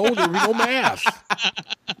here. I told him no math.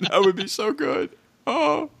 That would be so good.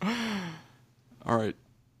 Oh. All right.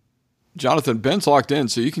 Jonathan, Ben's locked in,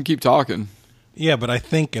 so you can keep talking. Yeah, but I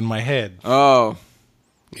think in my head. Oh.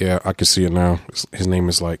 Yeah, I can see it now. His name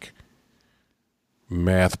is like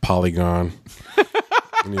Math Polygon.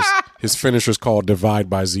 And his finisher's called Divide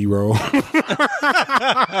by Zero.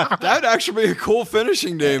 That'd actually be a cool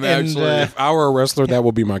finishing name, actually. If I were a wrestler, that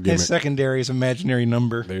would be my gimmick. His secondary is imaginary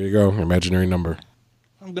number. There you go. Imaginary number.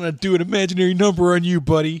 I'm going to do an imaginary number on you,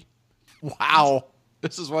 buddy. Wow.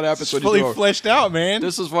 This is what happens when Fully you do fleshed out, man.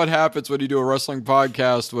 This is what happens when you do a wrestling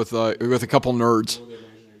podcast with a couple nerds.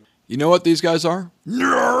 You know what these guys are?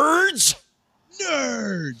 Nerds!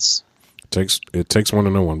 Nerds. It takes one to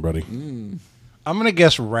know one, buddy. I'm going to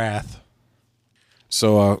guess Wrath.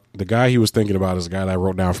 So the guy he was thinking about is the guy that I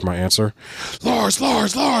wrote down for my answer. Lars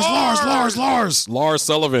Sullivan.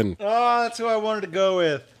 Oh, that's who I wanted to go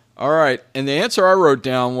with. All right, and the answer I wrote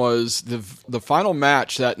down was the final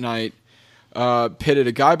match that night pitted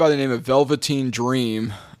a guy by the name of Velveteen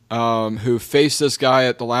Dream who faced this guy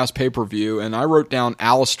at the last pay-per-view, and I wrote down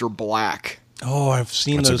Aleister Black. Oh, I've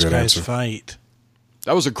seen That's a those good guys answer. fight.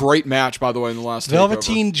 That was a great match, by the way, in the last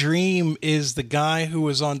Velveteen Dream is the guy who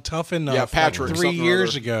was on Tough Enough Yeah, Patrick, like 3 something or years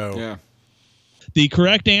other. ago. Yeah. The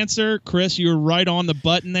correct answer, Chris, you were right on the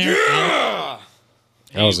button there. Yeah!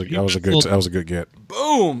 That was a good get.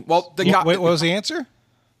 Boom! Well, the guy. Wait, what was the answer?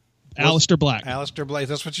 Aleister Black. Aleister Black.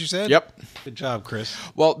 That's what you said? Yep. Good job, Chris.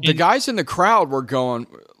 Well, the guys in the crowd were going,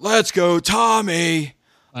 "Let's go, Tommy!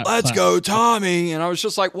 Let's go, Tommy!" And I was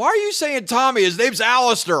just like, "Why are you saying Tommy? His name's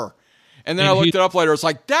Aleister." And then I looked it up later. It's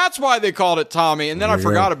like, that's why they called it Tommy. And then I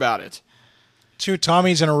forgot about it. 2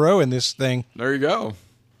 Tommies in a row in this thing. There you go.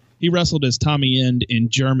 He wrestled as Tommy End in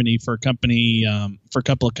Germany for a company, for a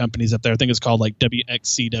couple of companies up there. I think it's called like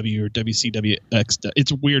WXCW or WCWX.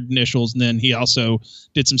 It's weird initials. And then he also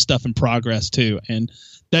did some stuff in Progress too. And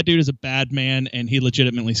that dude is a bad man, and he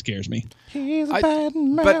legitimately scares me. He's a bad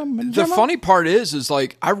man. But the funny part is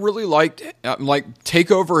like, I really liked,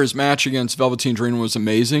 TakeOver, his match against Velveteen Dream was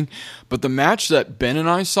amazing. But the match that Ben and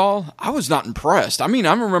I saw, I was not impressed. I mean,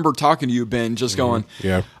 I remember talking to you, Ben, just going,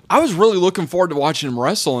 Yeah. I was really looking forward to watching him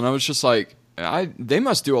wrestle, and I was just like, They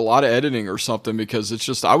must do a lot of editing or something because it's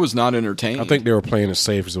just I was not entertained. I think they were playing it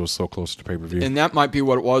safe because it was so close to pay-per-view. And that might be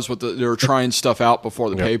what it was. They were trying stuff out before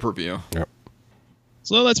the pay-per-view. Yep.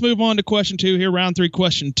 So let's move on to question 2 here. Round 3,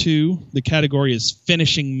 question 2. The category is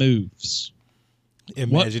finishing moves. I'm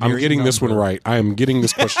getting this one right. I am getting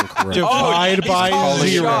this question correct. Divide by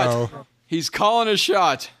 0. He's calling a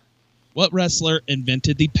shot. What wrestler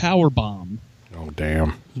invented the power bomb? Oh,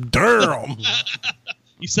 damn. Damn.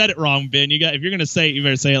 You said it wrong, Ben. If you're going to say it, you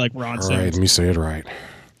better say it like Ron All said. right, let me say it right.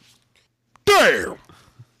 Damn!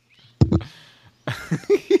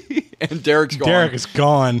 And Derek's gone. Derek is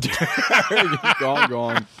gone. Derek's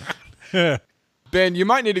gone. Ben, you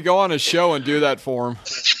might need to go on a show and do that for him.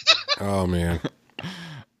 Oh, man.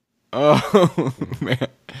 Oh, man.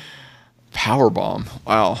 Powerbomb.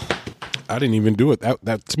 Wow. I didn't even do it.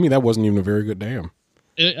 That to me, that wasn't even a very good damn.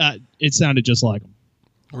 It sounded just like him.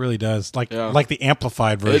 It really does. Like the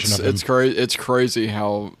amplified version of him. It's crazy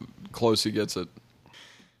how close he gets it.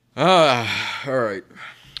 All right.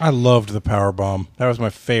 I loved the power bomb. That was my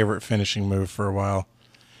favorite finishing move for a while.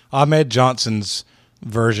 Ahmed Johnson's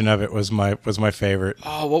version of it was my favorite.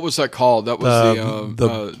 Oh, what was that called? That was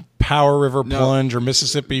the Power River Plunge or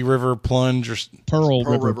Mississippi River Plunge or Pearl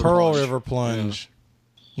River Plunge.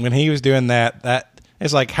 Yeah. When he was doing that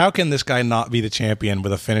it's like, how can this guy not be the champion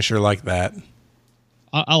with a finisher like that?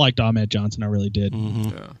 I liked Ahmed Johnson. I really did.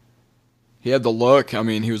 Mm-hmm. Yeah. He had the look. I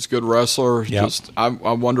mean, he was a good wrestler. Yep. Just I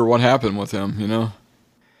wonder what happened with him, you know?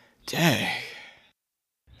 Dang.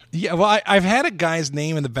 Yeah, well, I've had a guy's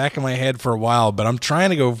name in the back of my head for a while, but I'm trying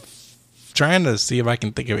to see if I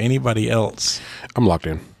can think of anybody else. I'm locked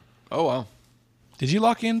in. Oh, wow. Did you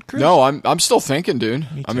lock in, Chris? No, I'm still thinking, dude.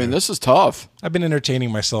 I mean, this is tough. I've been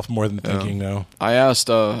entertaining myself more than thinking, though. I asked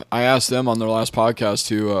them on their last podcast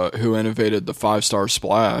who innovated the 5-star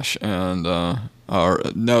splash, and or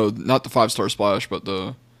no, not the 5-star splash, but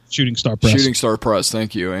the Shooting Star Press. Shooting Star Press.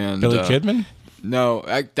 Thank you. And Billy Kidman? No,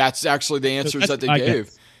 that's actually the answers that they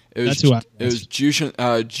gave. It was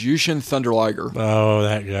Jushin Thunder Liger. Oh,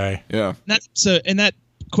 that guy. Yeah. That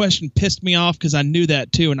question pissed me off because I knew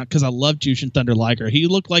that too, and because I love Jushin Thunder Liger. He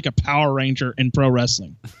looked like a Power Ranger in pro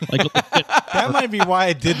wrestling. Like that might be why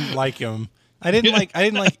I didn't like him. I didn't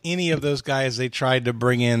like any of those guys they tried to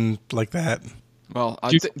bring in like that. Well,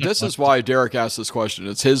 this is why Derek asked this question.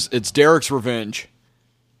 It's Derek's revenge.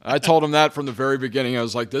 I told him that from the very beginning. I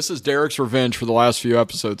was like, this is Derek's revenge for the last few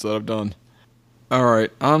episodes that I've done. All right,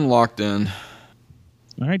 I'm locked in.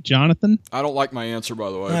 All right, Jonathan. I don't like my answer, by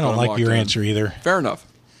the way. I don't like your answer either. Fair enough.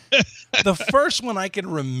 The first one I can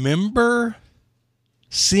remember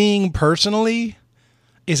seeing personally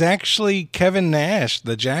is actually Kevin Nash,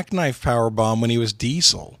 the jackknife powerbomb when he was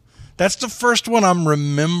Diesel. That's the first one I'm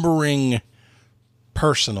remembering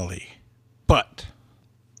personally. But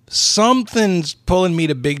something's pulling me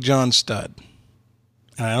to Big John Studd.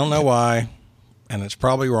 And I don't know why, and it's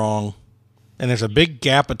probably wrong. And there's a big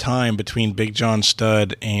gap of time between Big John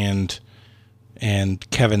Studd and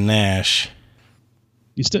Kevin Nash.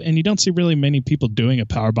 You don't see really many people doing a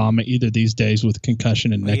powerbomb either these days with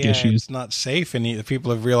concussion and neck issues. It's not safe, and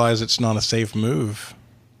people have realized it's not a safe move.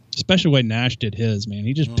 Especially the way Nash did his, man.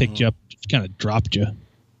 He just picked you up, just kind of dropped you.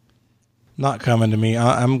 Not coming to me.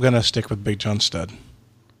 I'm going to stick with Big John Studd.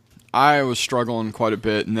 I was struggling quite a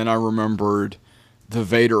bit, and then I remembered the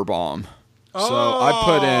Vader bomb. So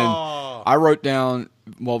I wrote down,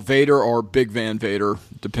 Vader or Big Van Vader,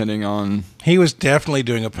 depending on... He was definitely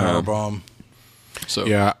doing a powerbomb. So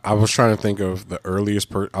yeah, I was trying to think of the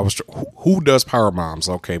earliest who does power bombs.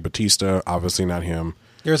 Okay, Batista, obviously not him.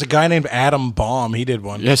 There's a guy named Adam Baum. He did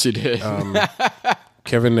one. Yes, he did.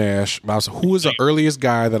 Kevin Nash. Who is the earliest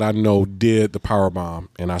guy that I know did the power bomb?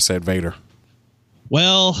 And I said Vader.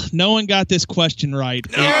 Well, no one got this question right.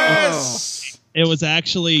 Yes! It was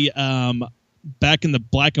actually back in the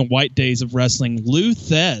black and white days of wrestling, Lou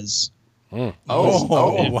Thez. Oh,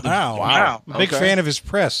 wow. Big fan of his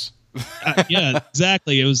press. Yeah,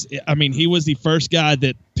 exactly. It was. I mean, he was the first guy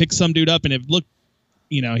that picked some dude up, and it looked.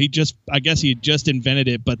 I guess he had just invented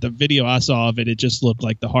it, but the video I saw of it, it just looked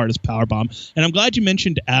like the hardest power bomb. And I'm glad you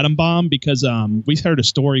mentioned Atom Bomb because we heard a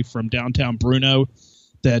story from downtown Bruno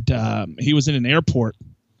that he was in an airport,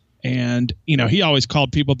 and he always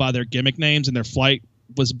called people by their gimmick names, and their flight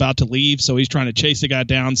was about to leave, so he's trying to chase the guy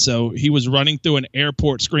down. So he was running through an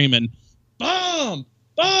airport screaming, "Bomb!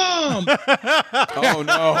 Bomb!" Oh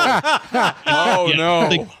no! Oh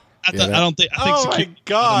no! Oh my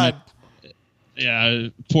God! Yeah,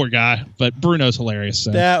 poor guy. But Bruno's hilarious.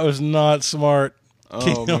 So. That was not smart.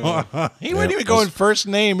 Oh, man. He wasn't even going first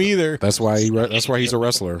name either. That's why he's a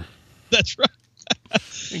wrestler. That's right.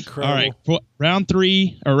 Incredible. All right, round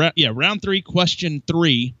three, question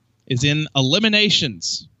 3 is in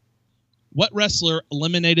eliminations. What wrestler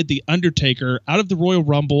eliminated The Undertaker out of the Royal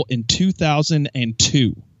Rumble in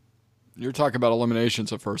 2002? You're talking about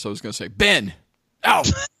eliminations at first. I was going to say Ben. Ow.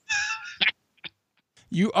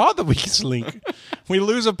 You are the weakest link. We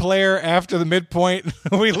lose a player after the midpoint.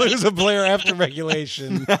 We lose a player after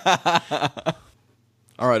regulation.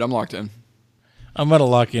 All right, I'm locked in. I'm going to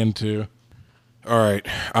lock in too. All right.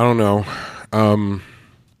 I don't know.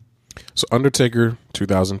 So Undertaker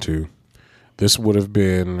 2002. This would have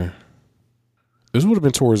been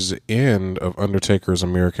towards the end of Undertaker's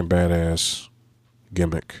American Badass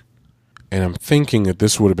gimmick. And I'm thinking that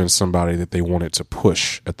this would have been somebody that they wanted to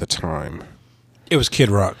push at the time. It was Kid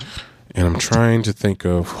Rock. And I'm trying to think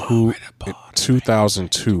of who, in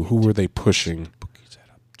 2002, who were they pushing?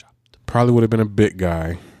 Probably would have been a big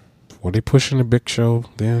guy. Were they pushing the Big Show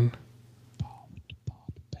then?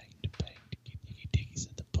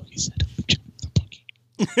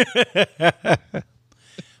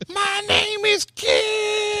 My name is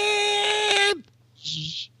Kid.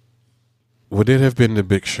 Would it have been the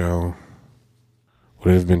Big Show?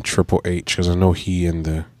 Would it have been Triple H? Because I know he and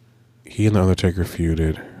the Undertaker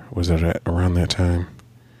feuded. Was it around that time?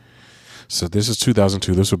 So this is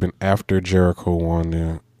 2002. This would have been after Jericho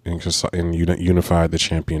won and unified the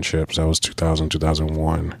championships. That was 2000,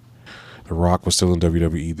 2001. The Rock was still in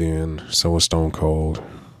WWE then. So was Stone Cold.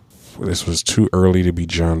 This was too early to be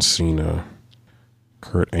John Cena.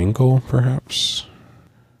 Kurt Angle, perhaps?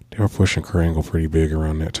 They were pushing Kurt Angle pretty big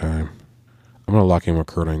around that time. I'm going to lock in with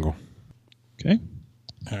Kurt Angle. Okay.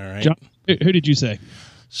 All right. John, who did you say?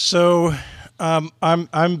 So, I'm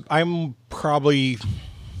probably.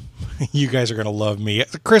 You guys are going to love me.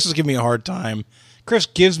 Chris is giving me a hard time. Chris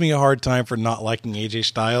gives me a hard time for not liking AJ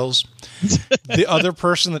Styles. The other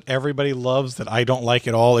person that everybody loves that I don't like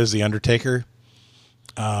at all is The Undertaker.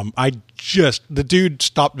 The dude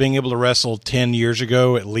stopped being able to wrestle 10 years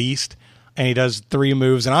ago at least, and he does 3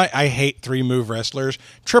 moves, and I hate 3-move wrestlers.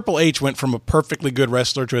 Triple H went from a perfectly good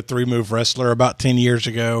wrestler to a 3-move wrestler about 10 years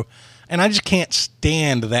ago, and I just can't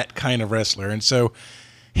stand that kind of wrestler. And so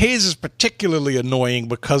his is particularly annoying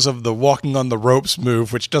because of the walking on the ropes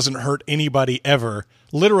move, which doesn't hurt anybody ever.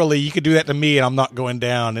 Literally, you could do that to me and I'm not going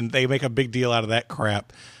down, and they make a big deal out of that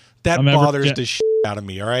crap. That bothers the shit out of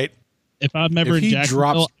me, all right? If I'm ever in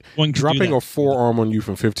Jacksonville, dropping a forearm on you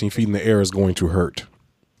from 15 feet in the air is going to hurt.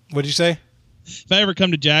 What'd you say? If I ever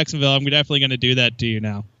come to Jacksonville, I'm definitely going to do that to you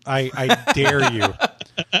now. I dare you.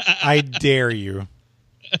 I dare you.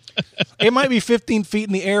 It might be 15 feet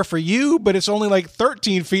in the air for you, but it's only like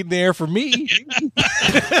 13 feet in the air for me.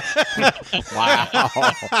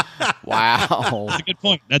 Wow. That's a good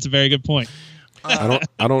point. That's a very good point. I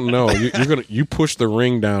don't know. You push the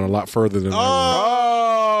ring down a lot further than I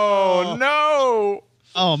Oh no!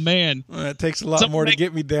 Oh man, It takes a lot more to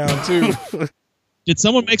get me down too. Did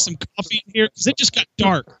someone make some coffee in here? Because it just got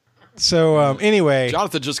dark. So anyway,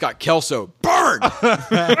 Jonathan just got Kelso burned.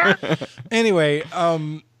 Anyway,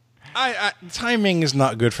 I timing is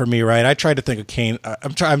not good for me, right? I tried to think of Kane.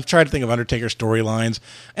 I'm trying to think of Undertaker storylines,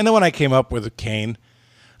 and then when I came up with Kane,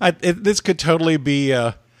 this could totally be.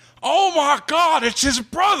 Oh my God, it's his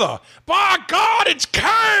brother! By God, it's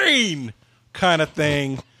Kane! Kind of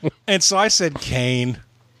thing. And so I said Kane.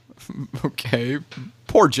 Okay.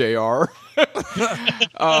 Poor JR.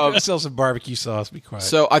 Sell some barbecue sauce, be quiet.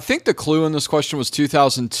 So I think the clue in this question was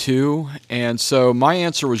 2002, and so my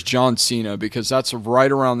answer was John Cena because that's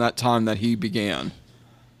right around that time that he began.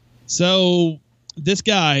 So this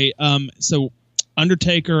guy,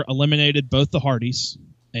 Undertaker eliminated both the Hardys,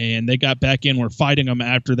 and they got back in. Were fighting them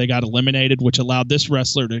after they got eliminated, which allowed this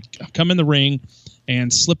wrestler to come in the ring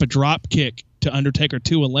and slip a drop kick to Undertaker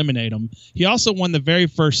to eliminate him. He also won the very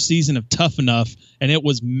first season of Tough Enough, and it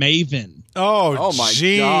was Maven. Oh my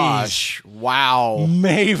geez. gosh. Wow.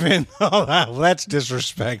 Maven. Oh, that's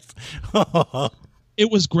disrespect.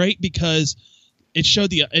 It was great because it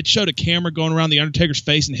showed a camera going around the Undertaker's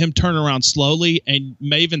face and him turning around slowly, and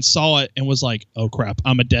Maven saw it and was like, "Oh crap,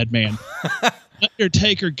 I'm a dead man."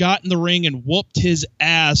 Undertaker got in the ring and whooped his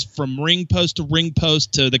ass from ring post to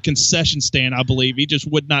the concession stand, I believe. He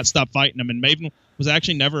just would not stop fighting him, and Maven was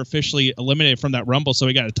actually never officially eliminated from that Rumble, so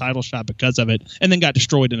he got a title shot because of it, and then got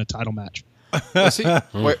destroyed in a title match. Was he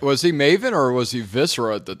Maven or was he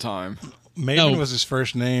Viscera at the time? Maven was his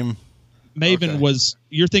first name. Maven was,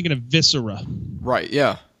 you're thinking of Viscera. Right,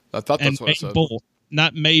 yeah. I thought that's what I said. Bull.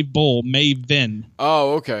 Not Mave Bull, Maven.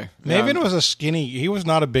 Oh, okay. Maven was a skinny. He was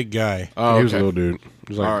not a big guy. Oh, He was a little dude. He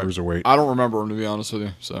was like All right. cruiserweight. I don't remember him, to be honest with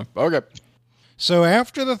you. So, okay. So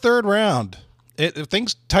after the third round,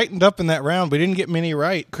 Things tightened up in that round. We didn't get many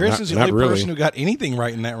right. Chris is the only person who got anything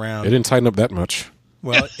right in that round. It didn't tighten up that much.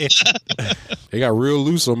 Well, it got real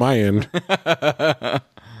loose on my end.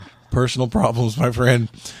 Personal problems, my friend.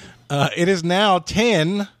 It is now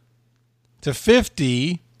 10 to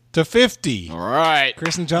 50 to 50. All right.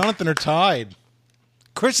 Chris and Jonathan are tied.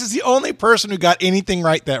 Chris is the only person who got anything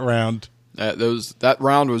right that round. That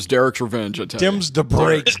round was Derek's revenge, I tell you. Dim's the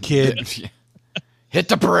brakes, kid. Hit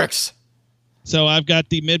the bricks. So I've got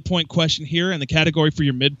the midpoint question here, and the category for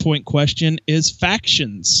your midpoint question is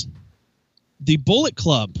factions. The Bullet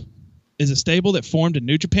Club is a stable that formed in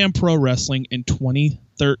New Japan Pro Wrestling in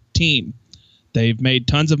 2013. They've made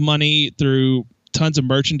tons of money through tons of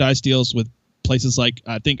merchandise deals with places like,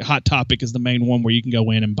 I think Hot Topic is the main one where you can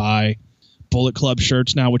go in and buy Bullet Club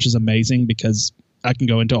shirts now, which is amazing because I can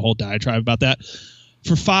go into a whole diatribe about that.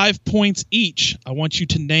 For 5 points each, I want you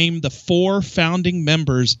to name the 4 founding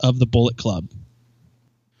members of the Bullet Club.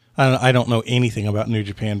 I don't know anything about New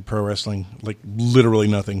Japan Pro Wrestling, like literally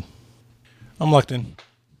nothing. I'm locked in.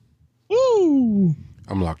 Woo!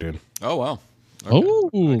 I'm locked in. Oh, wow.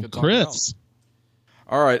 Oh, Chris.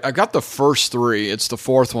 All right, I got the first 3. It's the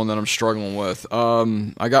fourth one that I'm struggling with.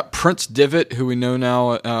 I got Prince Devitt, who we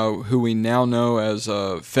now know as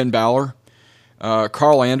Finn Balor.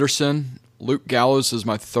 Carl Anderson. Luke Gallows is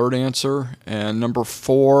my third answer. And number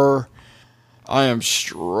 4, I am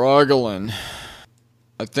struggling.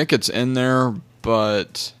 I think it's in there,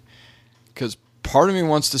 but because part of me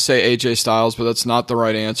wants to say AJ Styles, but that's not the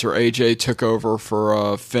right answer. AJ took over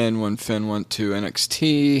for Finn when Finn went to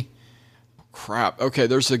NXT. Crap. Okay,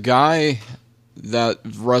 there's a guy that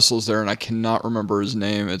wrestles there, and I cannot remember his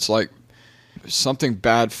name. It's like something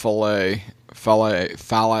Bad Fillet,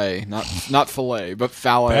 not fillet, but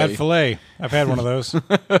Fallet. Bad Fillet. I've had one of those.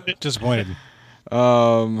 Disappointed.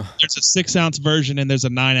 There's a 6-ounce version and there's a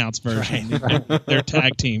 9-ounce version. Right. They're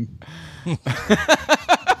tag team.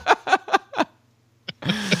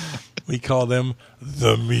 We call them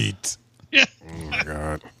the meat. Yeah. Oh my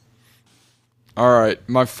God. All right,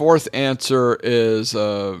 my fourth answer is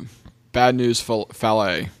Bad News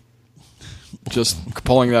Fallet. Just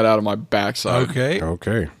pulling that out of my backside.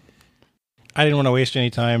 Okay. I didn't want to waste any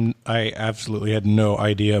time. I absolutely had no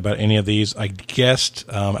idea about any of these. I guessed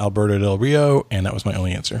Alberto Del Rio, and that was my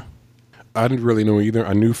only answer. I didn't really know either.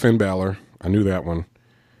 I knew Finn Balor. I knew that one.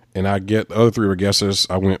 And I get the other 3 were guesses.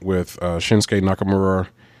 I went with Shinsuke Nakamura,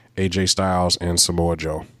 AJ Styles, and Samoa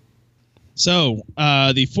Joe. So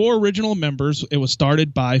the 4 original members, it was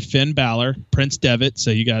started by Finn Balor, Prince Devitt,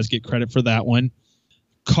 so you guys get credit for that one.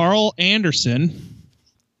 Carl Anderson,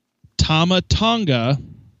 Tama Tonga,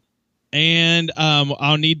 and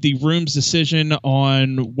I'll need the room's decision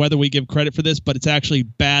on whether we give credit for this, but it's actually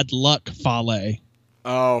Bad Luck Fale.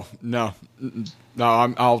 Oh, no.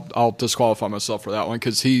 I'll disqualify myself for that one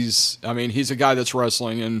because he's a guy that's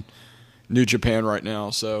wrestling in New Japan right now.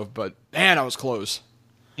 So, but man, I was close.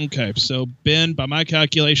 Okay, so Ben, by my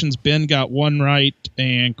calculations, Ben got 1 right,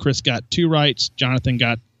 and Chris got 2 rights. Jonathan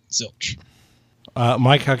got zilch.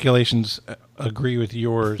 My calculations agree with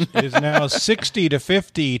yours. It is now 60 to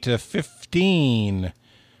 50 to 15.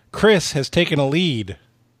 Chris has taken a lead.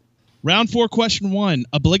 Round 4, question 1,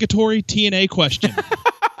 obligatory TNA question.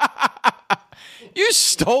 You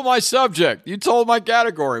stole my subject. You told my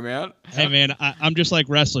category, man. Hey, man, I'm just like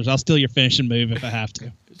wrestlers. I'll steal your finishing move if I have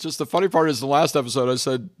to. It's just the funny part is the last episode I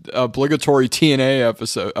said obligatory TNA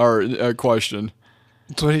episode or question.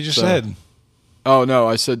 That's what he just said. Oh, no,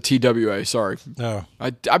 I said TWA. Sorry. No. I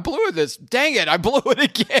blew it this. Dang it, I blew it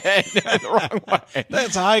again. The wrong way.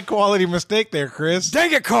 That's a high-quality mistake there, Chris.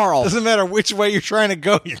 Dang it, Carl. Doesn't matter which way you're trying to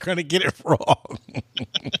go, you're going to get it wrong.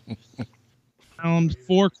 Round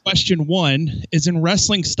 4, question 1 is in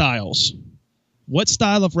wrestling styles. What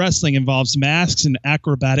style of wrestling involves masks and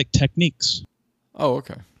acrobatic techniques? Oh,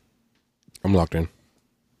 okay. I'm locked in.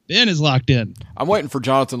 Ben is locked in. I'm waiting for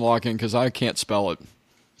Jonathan to lock in because I can't spell it.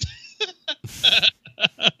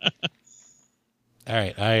 All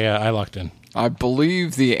right, I locked in. I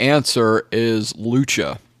believe the answer is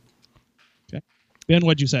lucha. Okay. Ben,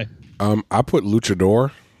 what'd you say? I put luchador.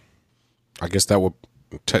 I guess that would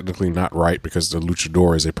technically not right because the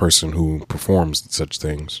luchador is a person who performs such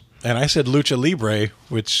things. And I said lucha libre,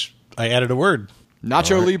 which I added a word.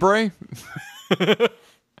 Nacho Libre?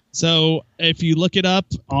 So if you look it up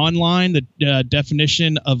online, the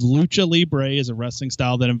definition of lucha libre is a wrestling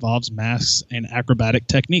style that involves masks and acrobatic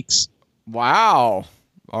techniques. Wow.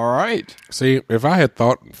 All right. See, if I had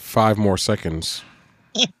thought 5 more seconds.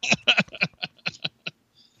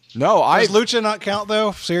 No, Does Lucha not count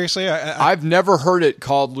though? Seriously, I've never heard it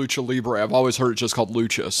called Lucha Libre. I've always heard it just called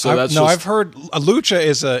Lucha. So I've heard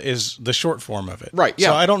Lucha is the short form of it. Right, yeah.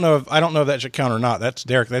 So I don't know if that should count or not. That's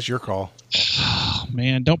Derek. That's your call. Oh,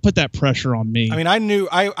 man, don't put that pressure on me. I mean,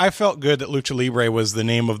 I felt good that Lucha Libre was the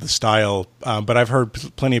name of the style, but I've heard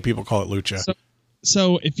plenty of people call it Lucha.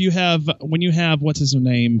 So if you have when you have what's his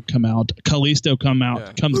name come out, Kalisto come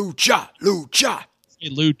out, comes Lucha. Lucha.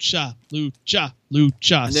 And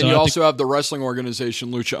then you also have the wrestling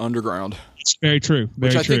organization Lucha Underground. It's very true.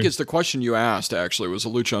 Which I think is the question you asked, actually, was a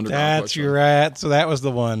Lucha Underground question. You're right. So that was the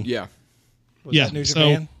one. Yeah. Was that New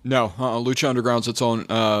Japan? No, Lucha Underground's its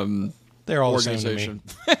own they're all organization.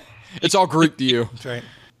 The same to me. It's all Greek to you. That's right.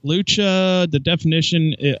 Lucha, the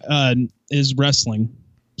definition is wrestling.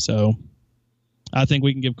 So I think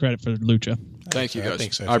we can give credit for Lucha. Thank you, guys. I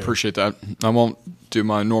think so, I too. appreciate that. I won't do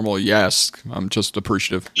my normal yes. I'm just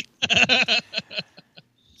appreciative.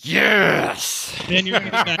 Yes. Then you're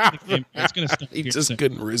going to get back to the game. It's going to stop He here just soon.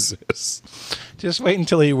 couldn't resist. Just wait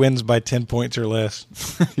until he wins by 10 points or less.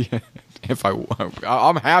 Yeah. If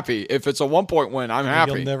I'm happy. If it's a 1-point win, I'm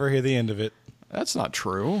happy. You'll never hear the end of it. That's not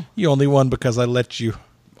true. You only won because I let you.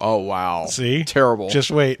 Oh, wow. See? Terrible.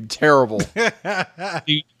 Just wait. Terrible.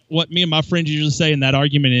 What me and my friends usually say in that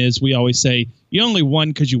argument is we always say, you only won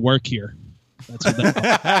because you work here. That's what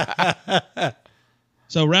that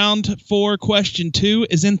So round 4, question 2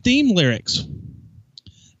 is in theme lyrics.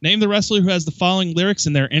 Name the wrestler who has the following lyrics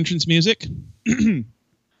in their entrance music.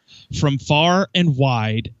 From far and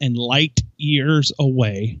wide and light years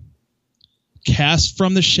away, cast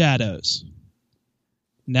from the shadows.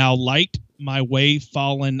 Now light my way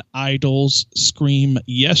fallen idols scream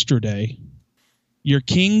yesterday. Your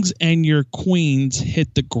kings and your queens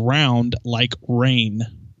hit the ground like rain.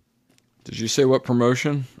 Did you say what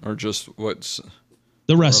promotion or just what's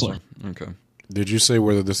The wrestler. Okay. Did you say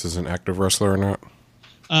whether this is an active wrestler or not?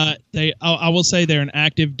 I will say they're an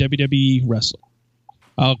active WWE wrestler.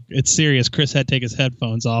 Oh, it's serious. Chris had to take his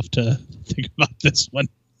headphones off to think about this one.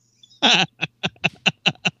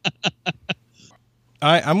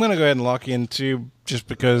 I'm going to go ahead and lock in too, just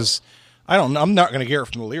because I'm not going to get it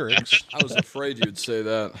from the lyrics. I was afraid you'd say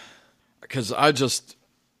that because hi,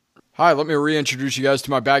 let me reintroduce you guys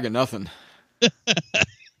to my bag of nothing.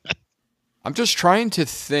 I'm just trying to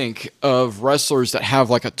think of wrestlers that have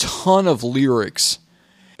like a ton of lyrics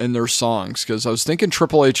in their songs, because I was thinking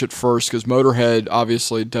Triple H at first, because Motorhead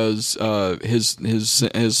obviously does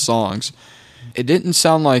his songs. It didn't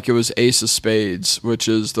sound like it was Ace of Spades, which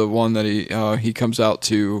is the one that he comes out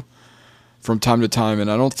to from time to time,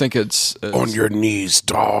 and I don't think it's On your knees,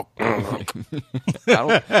 dog. I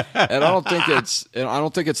don't think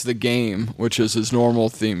it's The Game, which is his normal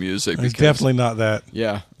theme music. It's definitely not that.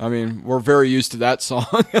 Yeah, I mean, we're very used to that song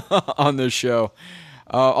on this show.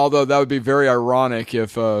 Although that would be very ironic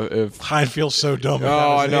if I feel so dumb.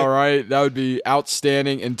 Oh, I know, right? That would be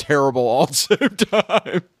outstanding and terrible all at the same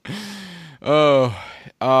time.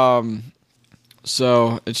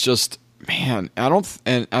 So it's just, man, I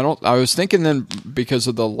was thinking then, because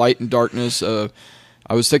of the light and darkness, I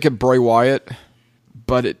was thinking Bray Wyatt,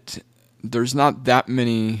 but there's not that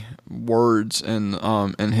many words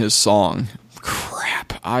in his song.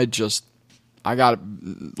 Crap. Like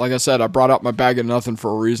I said, I brought out my bag of nothing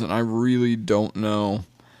for a reason. I really don't know.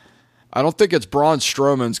 I don't think it's Braun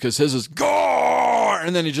Strowman's, because his is gore,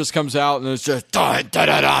 and then he just comes out and it's just dun dun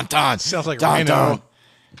dun dun dun. Sounds like dun, Rhino. dun.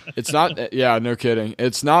 It's not. Yeah, no kidding.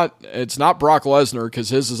 It's not Brock Lesnar, because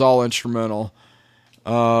his is all instrumental.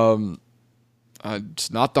 It's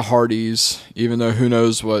not the Hardys, even though who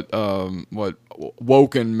knows what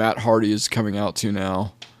Woken Matt Hardy is coming out to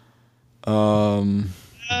now.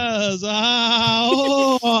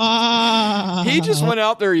 He just went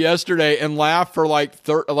out there yesterday and laughed for like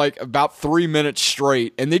about 3 minutes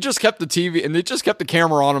straight, and they just kept the TV and they just kept the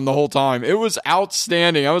camera on him the whole time. It was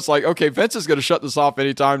outstanding. I was like, okay, Vince is going to shut this off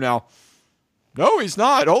anytime now. No, he's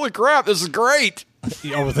not. Holy crap, this is great.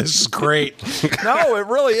 Oh, this is great. No, it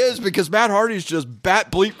really is, because Matt Hardy's just bat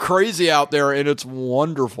bleep crazy out there, and it's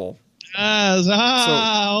wonderful. So is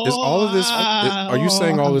all of this? Are you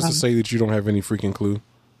saying all this to say that you don't have any freaking clue?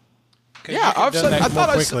 Yeah, I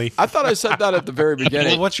thought I said that at the very beginning.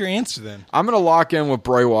 Well, what's your answer then? I'm going to lock in with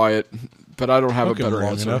Bray Wyatt, but I don't have a better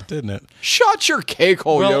long answer. enough, didn't it? Shut your cake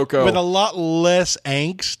hole, Yoko. With a lot less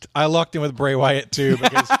angst, I locked in with Bray Wyatt too,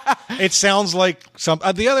 because it sounds like some.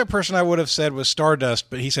 The other person I would have said was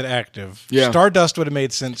Stardust, but he said active. Yeah. Stardust would have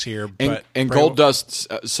made sense here, but and Goldust's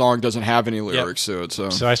song doesn't have any lyrics to it,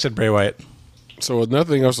 so I said Bray Wyatt. So with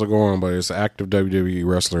nothing else to go on, but it's an active WWE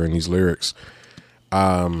wrestler in these lyrics.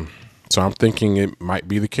 So I'm thinking it might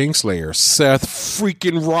be the Kingslayer, Seth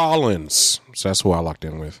freaking Rollins. So that's who I locked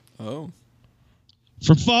in with. Oh.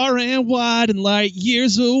 From far and wide and light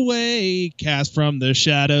years away, cast from the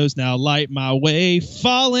shadows, now light my way.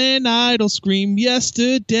 Fallen idols scream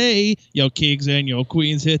yesterday. Your kings and your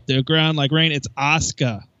queens hit the ground like rain. It's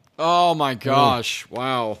Asuka. Oh my gosh!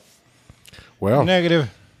 Wow! Well,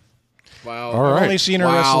 Negative. Wow! all I've right. only seen her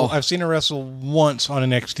Wow. wrestle. I've seen her wrestle once on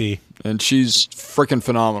NXT. And she's freaking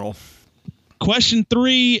phenomenal. Question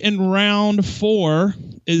 3 in round 4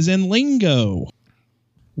 is in lingo.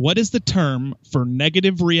 What is the term for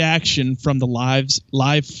negative reaction from the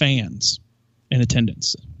live fans in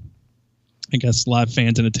attendance? I guess live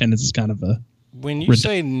fans in attendance is kind of a... When you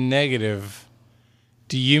say negative,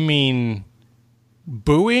 do you mean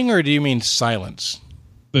booing or do you mean silence?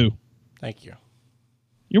 boo. Thank you.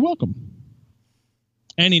 You're welcome.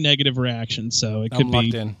 Any negative reaction. So it I'm could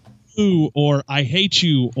locked be in. boo or I hate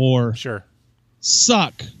you or Sure.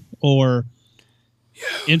 suck or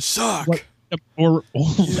Suck. or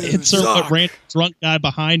insert what random drunk guy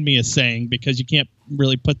behind me is saying, because you can't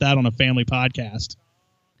really put that on a family podcast.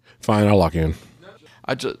 Fine, I'll lock in.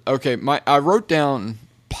 I wrote down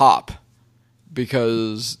pop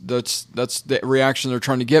because that's the reaction they're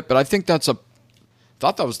trying to get, but I think thought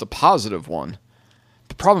that was the positive one.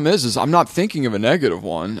 The problem is I'm not thinking of a negative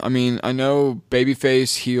one. I mean, I know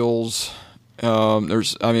babyface, heels.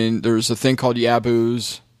 There's a thing called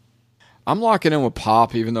yaboos. I'm locking in with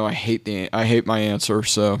pop, even though I hate my answer.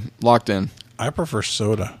 So locked in. I prefer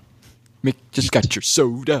soda. Mick just got your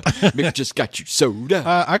soda. Mick just got your soda.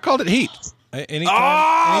 I called it heat.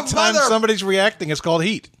 Anytime somebody's reacting, it's called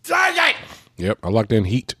heat. Yep, I locked in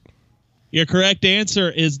heat. Your correct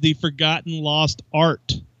answer is the forgotten lost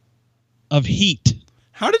art of heat.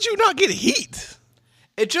 How did you not get heat?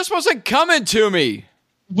 It just wasn't coming to me.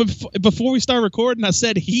 Before we start recording, I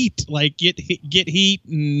said heat, like get heat,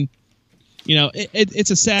 and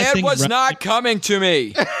it's a sad It thing. was not coming to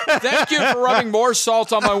me. Thank you for rubbing more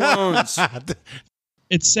salt on my wounds.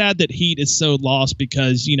 It's sad that heat is so lost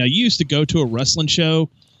because you used to go to a wrestling show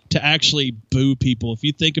to actually boo people. If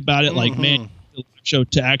you think about it, like man, show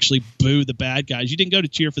to actually boo the bad guys. You didn't go to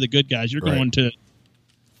cheer for the good guys. You're going to.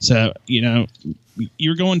 So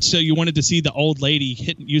you're going. So you wanted to see the old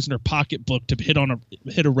lady using her pocketbook to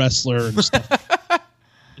hit a wrestler and stuff.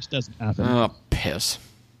 Just doesn't happen. Oh, piss.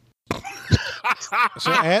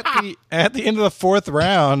 So at the end of the fourth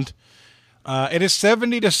round, it is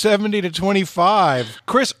 70 to 25.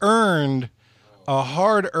 Chris earned a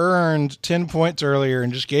hard-earned 10 points earlier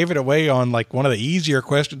and just gave it away on like one of the easier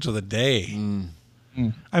questions of the day.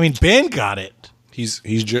 I mean, Ben got it.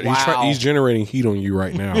 He's generating heat on you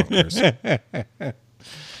right now, Chris. I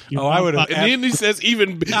would have. And then he says,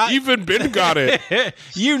 even Ben got it.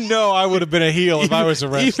 I would have been a heel if I was a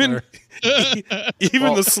wrestler.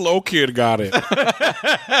 Even the slow kid got it.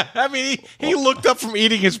 I mean, he looked up from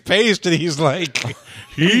eating his paste and he's like,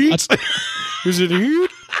 Heat? Is it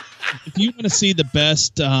heat? If you want to see the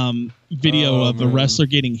best video of a wrestler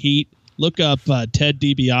getting heat, look up Ted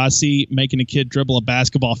DiBiase making a kid dribble a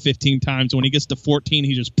basketball 15 times. When he gets to 14,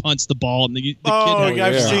 he just punts the ball, and the kid.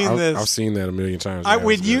 I've seen this. I've seen that a million times.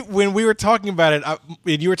 When we were talking about it,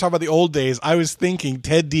 and you were talking about the old days, I was thinking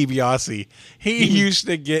Ted DiBiase. He used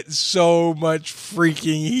to get so much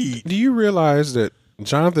freaking heat. Do you realize that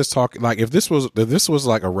Jonathan's talking like if this was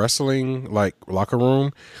like a wrestling like locker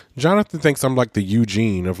room, Jonathan thinks I'm like the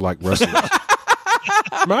Eugene of like wrestling.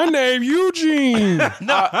 My name Eugene.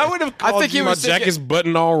 No, I would have called I think he My was thinking, jacket's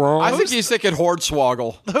buttoned all wrong. I think he's thinking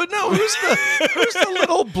Hornswoggle. No, who's the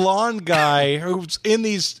little blonde guy who's in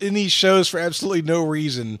these shows for absolutely no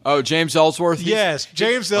reason? Oh, James Ellsworth? Yes,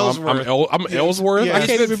 James Ellsworth. I'm Ellsworth. Yeah. I He's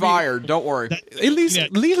can't been even fired. Don't worry. At least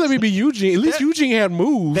let me be Eugene. At least Eugene had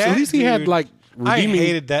moves. At least he had dude, like I redeeming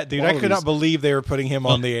hated that dude. I could not qualities. believe they were putting him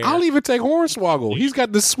on the air. I'll even take Hornswoggle. He's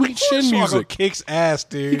got the sweet shin Hornswoggle music. kicks ass,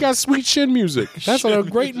 dude. He got sweet shin music. That's a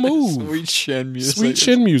great move. Sweet shin music. Sweet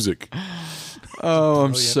shin music. Oh,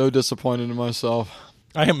 I'm so disappointed in myself.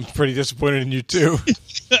 I am pretty disappointed in you too.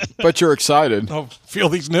 But you're excited. Oh, feel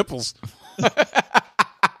these nipples.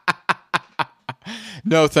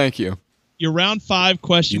 No, thank you. Your round 5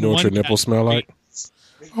 question. You know what your nipples smell like?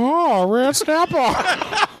 Oh, red snapper.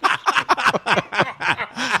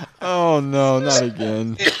 Oh, no, not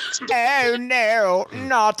again. Oh no,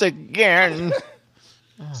 not again.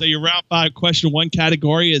 So your round 5 question 1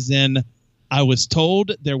 category is in I was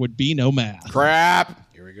told there would be no math. Crap.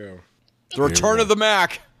 Here we go. The return of the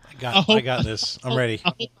Mac. I got this. I'm ready. I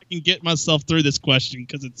hope I can get myself through this question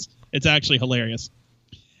because it's actually hilarious.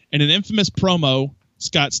 In an infamous promo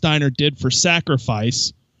Scott Steiner did for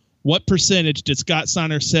Sacrifice, What percentage did Scott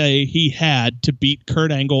Steiner say he had to beat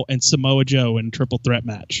Kurt Angle and Samoa Joe in a triple threat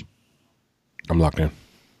match? I'm locked in.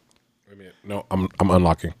 Wait a minute. No, I'm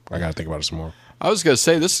unlocking. I got to think about it some more. I was going to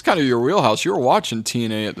say, this is kind of your wheelhouse. You were watching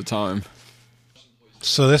TNA at the time.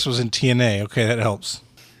 So this was in TNA. Okay, that helps.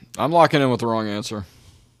 I'm locking in with the wrong answer.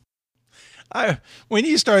 When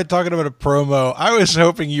you started talking about a promo, I was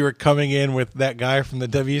hoping you were coming in with that guy from the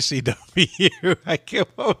WCW. I can't,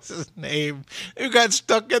 what was his name? Who got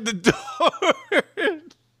stuck in the door?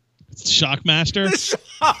 Shockmaster.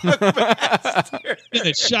 Shockmaster.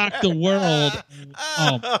 It shocked the world.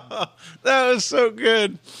 Oh. That was so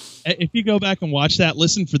good. If you go back and watch that,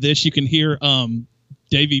 listen for this, you can hear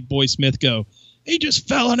Davey Boy Smith go, "He just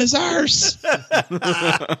fell on his arse."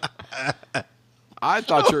 I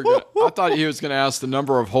thought he was going to ask the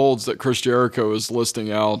number of holds that Chris Jericho was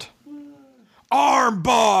listing out.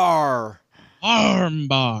 Armbar. I'm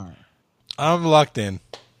locked in.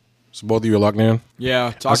 So both of you are locked in?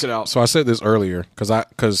 Yeah, talk it out. So I said this earlier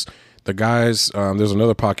because the guys, there's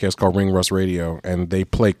another podcast called Ring Rust Radio, and they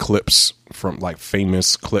play clips from like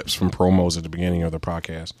famous clips from promos at the beginning of the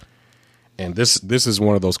podcast. And this is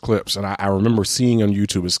one of those clips, and I remember seeing on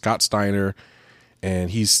YouTube is Scott Steiner,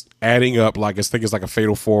 and he's adding up like I think it's like a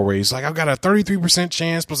fatal four-way. He's like, I've got a 33%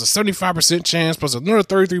 chance plus a 75% chance plus another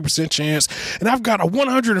 33% chance, and I've got a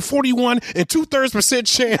 141 2/3%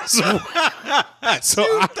 chance. So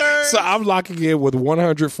I'm locking in with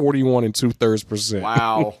 141 2/3%.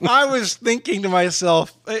 Wow. I was thinking to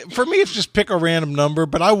myself, for me, it's just pick a random number,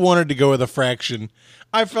 but I wanted to go with a fraction.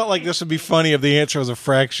 I felt like this would be funny if the answer was a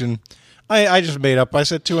fraction. I just made up. I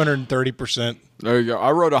said 230%. There you go.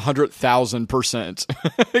 I wrote 100,000%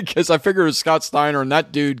 because I figured it was Scott Steiner, and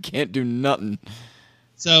that dude can't do nothing.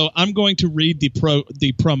 So I'm going to read the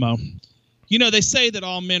promo. You know, they say that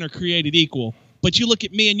all men are created equal, but you look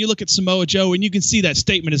at me and you look at Samoa Joe, and you can see that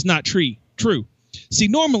statement is not true. See,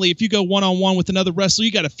 normally if you go one-on-one with another wrestler,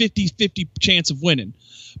 you got a 50-50 chance of winning.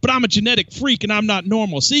 But I'm a genetic freak, and I'm not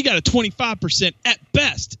normal, so you got a 25% at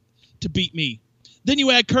best to beat me. Then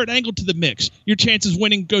you add Kurt Angle to the mix. Your chances of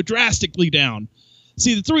winning go drastically down.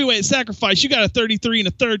 See, the three-way sacrifice, you got a 33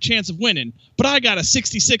 1/3 chance of winning. But I got a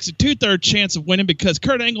 66 2/3 chance of winning because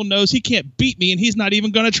Kurt Angle knows he can't beat me and he's not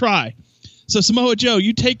even going to try. So Samoa Joe,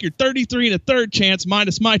 you take your 33 1/3 chance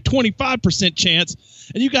minus my 25% chance,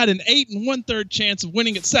 and you got an 8 1/3 chance of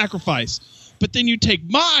winning at sacrifice. But then you take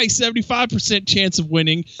my 75% chance of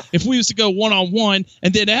winning if we was to go one-on-one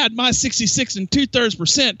and then add my 66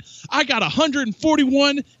 2/3%, I got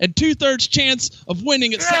 141 2/3 chance of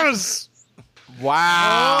winning at sacrifice.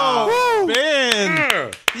 Wow. Oh,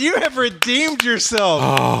 Ben, you have redeemed yourself.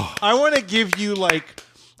 Oh. I want to give you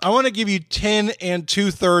 10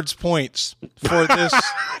 2/3 points for this.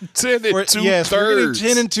 10 2/3. Yes, we're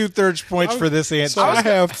getting 10 2/3 points for this answer. So I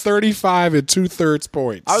have 35 2/3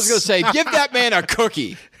 points. I was going to say, give that man a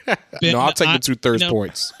cookie. No, I'll take the 2/3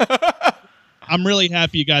 points. I'm really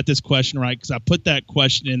happy you got this question right because I put that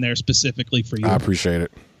question in there specifically for you. I appreciate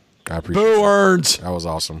it. Boo Earns. That was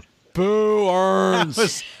awesome. Boo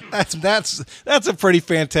Earns. That's a pretty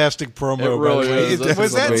fantastic promo. It really is.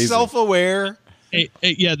 Was that amazing. Self-aware?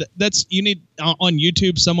 Yeah, that's you need on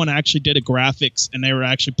YouTube. Someone actually did a graphics, and they were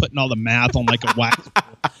actually putting all the math on like a wax.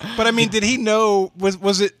 But I mean, did he know?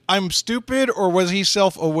 Was it I'm stupid, or was he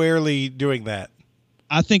self-awarely doing that?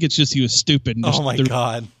 I think it's just he was stupid. And Oh my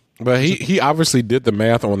god! But he obviously did the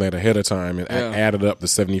math on that ahead of time and added up the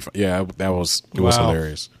 75. Yeah, was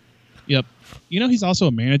hilarious. Yep. You know, he's also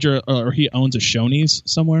a manager, or he owns a Shoney's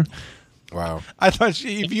somewhere. Wow. I thought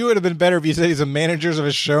if you would have been better if you said he's a manager of a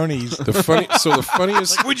Shoney's. The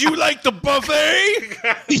funniest. Would you like the buffet?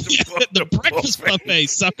 The breakfast buffet,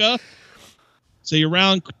 sucker. So your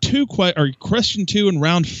round two, or question 2 in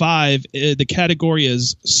round 5, the category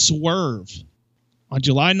is Swerve. On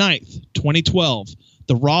July 9th, 2012,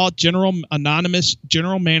 the Raw anonymous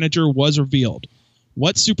general manager was revealed.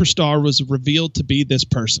 What superstar was revealed to be this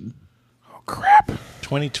person? Oh, crap.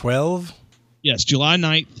 2012? Yes, July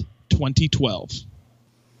 9th, 2012.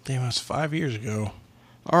 Damn, that's 5 years ago.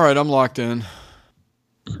 All right, I'm locked in.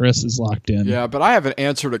 Chris is locked in. Yeah, but I haven't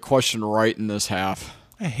answered a question right in this half.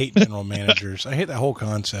 I hate general managers. I hate that whole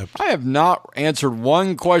concept. I have not answered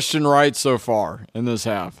one question right so far in this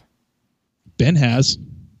half. Ben has.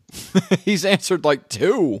 He's answered like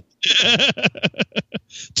 2.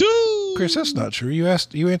 2. Chris, that's not true. You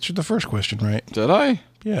answered the first question right. Did I?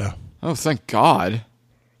 Yeah. Oh, thank God.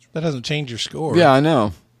 That doesn't change your score. Yeah, I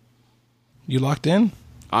know. You locked in?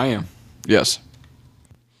 I am. Yes.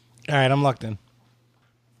 All right, I'm locked in.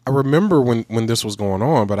 I remember when this was going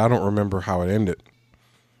on, but I don't remember how it ended.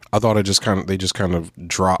 I thought they just kind of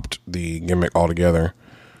dropped the gimmick altogether.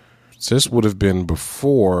 So this would have been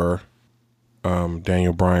before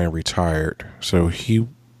Daniel Bryan retired, so he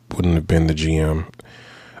wouldn't have been the GM.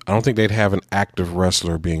 I don't think they'd have an active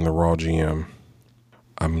wrestler being the Raw GM.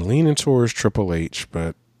 I'm leaning towards Triple H,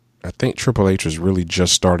 but I think Triple H was really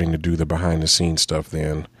just starting to do the behind-the-scenes stuff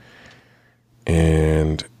then.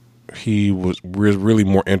 And he was really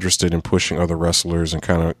more interested in pushing other wrestlers and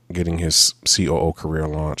kind of getting his COO career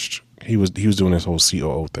launched. He was doing this whole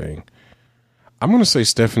COO thing. I'm going to say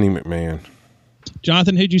Stephanie McMahon.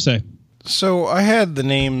 Jonathan, who'd you say? So I had the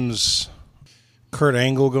names Kurt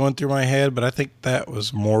Angle going through my head, but I think that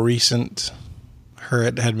was more recent.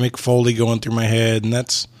 Had Mick Foley going through my head, and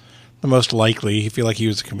that's the most likely. I feel like he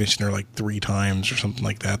was a commissioner like 3 times or something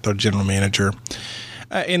like that, the general manager.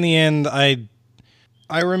 In the end, I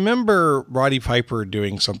remember Roddy Piper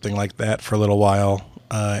doing something like that for a little while,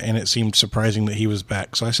 and it seemed surprising that he was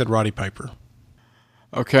back. So I said Roddy Piper.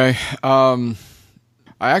 Okay.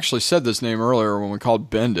 I actually said this name earlier when we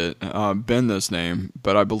called Ben this name,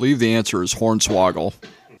 but I believe the answer is Hornswoggle.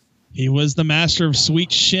 He was the master of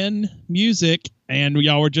Sweet Shin music, and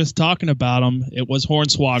y'all were just talking about him. It was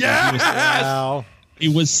Hornswoggle. Yes! He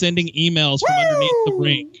was sending emails from underneath the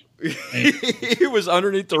ring. He was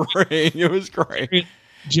underneath the ring. It was great.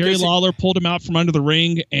 Jerry Lawler pulled him out from under the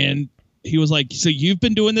ring, and he was like, "So you've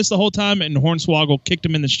been doing this the whole time?" And Hornswoggle kicked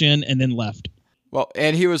him in the shin and then left. Well,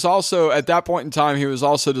 and he was also, at that point in time, he was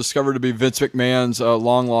also discovered to be Vince McMahon's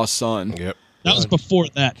long-lost son. Yep. That was before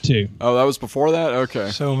that, too. Oh, that was before that? Okay.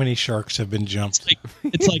 So many sharks have been jumped.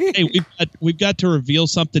 It's like, hey, we've got to reveal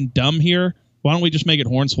something dumb here. Why don't we just make it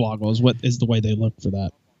Hornswoggle is the way they look for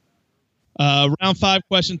that. Round 5,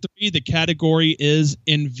 question 3. The category is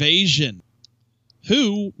Invasion.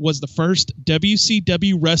 Who was the first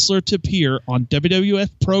WCW wrestler to appear on WWF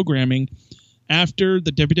programming after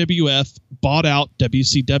the WWF bought out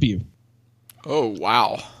WCW? Oh,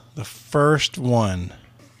 wow. The first one.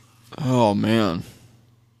 Oh, man.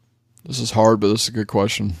 This is hard, but this is a good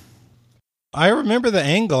question. I remember the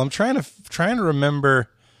angle. I'm trying to remember.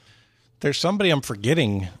 There's somebody I'm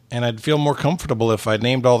forgetting, and I'd feel more comfortable if I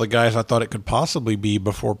named all the guys I thought it could possibly be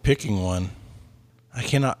before picking one. I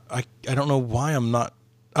don't know why I'm not.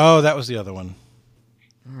 Oh, that was the other one.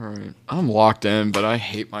 All right. I'm locked in, but I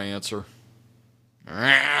hate my answer.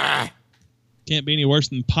 Can't be any worse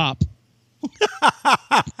than Pop.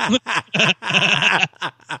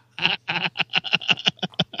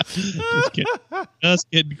 Just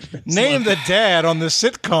kidding. Name the dad on the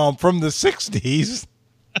sitcom from the 60s.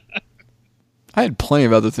 I had plenty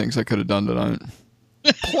of other things I could have done tonight.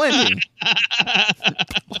 Plenty.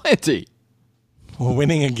 Well,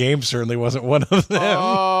 winning a game certainly wasn't one of them.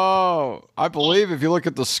 Oh, I believe if you look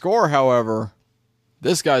at the score, however,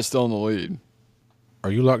 this guy's still in the lead. Are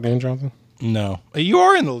you locked in, Jonathan? No. You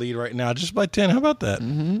are in the lead right now, just by 10. How about that?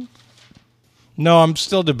 Mm-hmm. No, I'm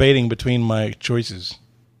still debating between my choices.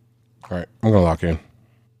 All right, I'm going to lock in.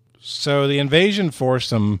 So the Invasion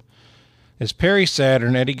foursome is Perry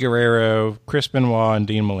Saturn, Eddie Guerrero, Chris Benoit, and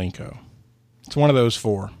Dean Malenko. It's one of those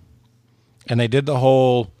 4. And they did the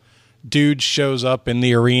whole dude shows up in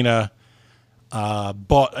the arena,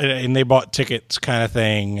 they bought tickets kind of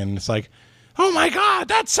thing. And it's like, oh my God,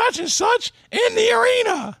 that's such and such in the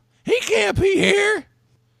arena. He can't be here.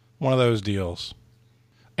 One of those deals.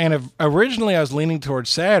 And originally I was leaning towards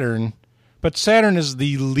Saturn, but Saturn is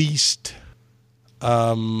the least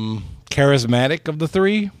charismatic of the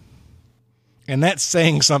 3. And that's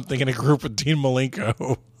saying something in a group with Dean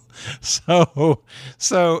Malenko.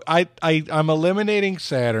 So I'm eliminating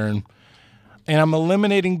Saturn, and I'm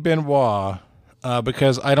eliminating Benoit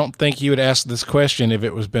because I don't think you would ask this question if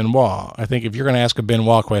it was Benoit. I think if you're going to ask a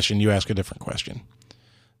Benoit question, you ask a different question.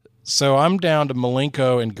 So I'm down to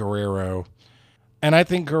Malenko and Guerrero, and I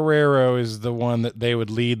think Guerrero is the one that they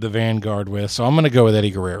would lead the vanguard with. So I'm going to go with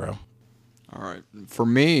Eddie Guerrero. All right. For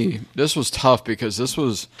me, this was tough because this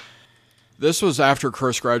was after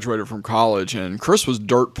Chris graduated from college, and Chris was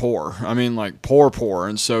dirt poor. I mean, like poor.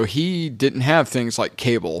 And so he didn't have things like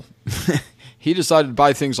cable. He decided to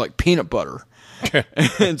buy things like peanut butter.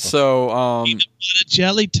 And so... peanut butter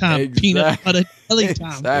jelly time. Exactly. Peanut butter jelly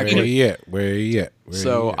time. Exactly. Where you at?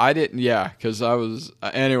 I didn't... Yeah, because I was...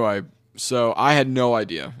 anyway, so I had no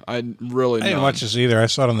idea. I didn't watch this either. I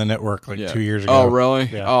saw it on the network 2 years ago. Oh, really?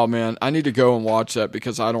 Yeah. Oh, man. I need to go and watch that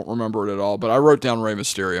because I don't remember it at all. But I wrote down Rey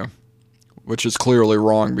Mysterio, which is clearly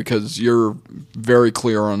wrong because you're very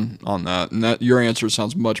clear on that. And that your answer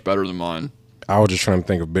sounds much better than mine. I was just trying to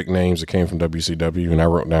think of big names that came from WCW, and I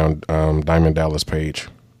wrote down Diamond Dallas Page.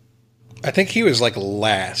 I think he was like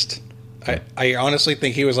last. I honestly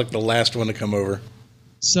think he was like the last one to come over.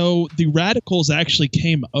 So the Radicals actually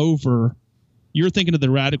came over You're thinking of the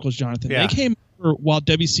Radicals, Jonathan. Yeah. They came over while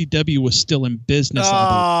WCW was still in business.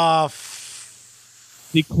 I believe.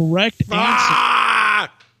 The correct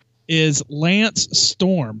answer is Lance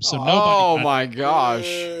Storm. So nobody. Oh got my gosh!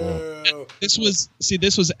 it. This was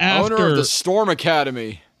after Owner of the Storm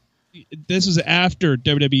Academy. this was after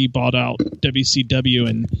WWE bought out WCW,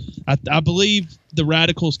 and I believe the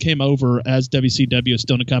Radicals came over as WCW is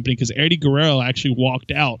still in the company because Eddie Guerrero actually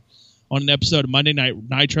walked out on an episode of Monday Night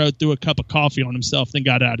Nitro, threw a cup of coffee on himself, then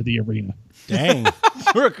got out of the arena. Dang.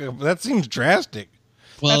 That seems drastic.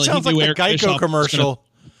 Well, that sounds he like knew the Eric Geico Bischoff was commercial.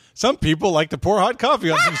 Some people like to pour hot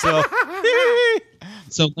coffee on themselves.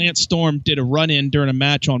 So Lance Storm did a run-in during a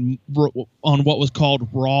match on what was called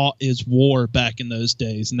Raw is War back in those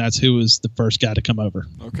days, and that's who was the first guy to come over.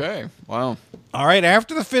 Okay, wow. All right,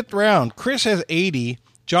 after the 5th round, Chris has 80,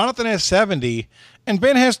 Jonathan has 70, and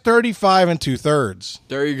Ben has 35 2/3.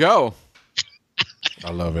 There you go.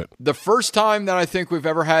 I love it. The first time that I think we've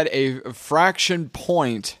ever had a fraction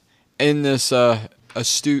point in this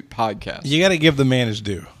astute podcast. You got to give the man his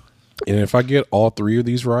due. And if I get all 3 of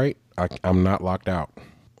these right, I'm not locked out.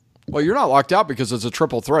 Well, you're not locked out because it's a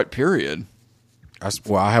triple threat, period.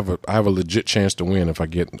 I have a legit chance to win if I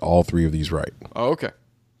get all 3 of these right. Oh, okay.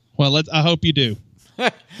 Well, I hope you do.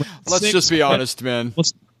 Let's just be honest, man.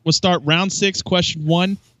 We'll start round 6, question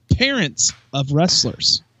 1. Parents of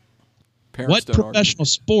wrestlers. Parents What don't professional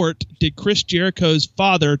sport did Chris Jericho's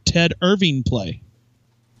father, Ted Irving, play?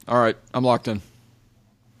 argue. All right, I'm locked in.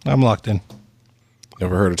 I'm locked in.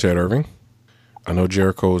 Never heard of Ted Irving. I know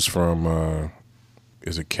Jericho's from,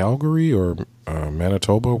 is it Calgary or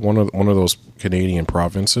Manitoba? One of those Canadian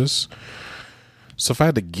provinces. So if I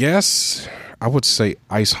had to guess, I would say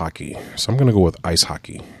ice hockey. So I'm going to go with ice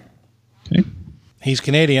hockey. Okay. He's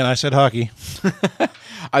Canadian. I said hockey.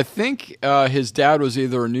 I think his dad was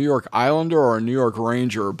either a New York Islander or a New York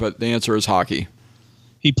Ranger, but the answer is hockey.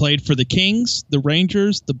 He played for the Kings, the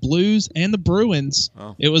Rangers, the Blues, and the Bruins.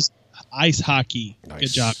 Oh. It was ice hockey. Nice. Good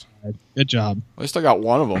job. Ed. Good job. At least I got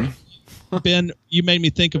one of them. Ben, you made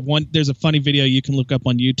me think of one. There's a funny video you can look up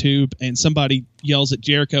on YouTube, and somebody yells at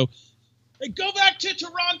Jericho, "Hey, go back to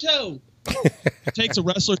Toronto!" Takes a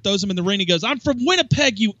wrestler, throws him in the ring. He goes, "I'm from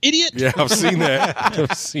Winnipeg, you idiot!" Yeah, I've seen that.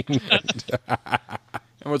 I've seen that.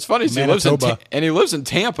 And what's funny is he Manitoba. lives in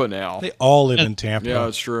Tampa now. They all live in Tampa. Yeah,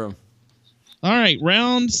 it's true. All right,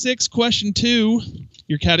 round 6, question 2.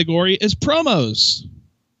 Your category is promos.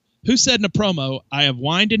 Who said in a promo, "I have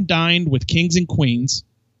wined and dined with kings and queens,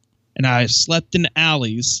 and I have slept in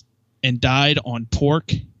alleys and died on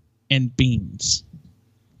pork and beans"?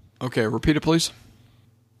 Okay, repeat it, please.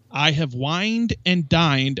 I have wined and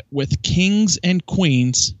dined with kings and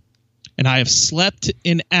queens, and I have slept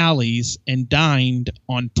in alleys and dined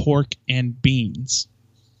on pork and beans.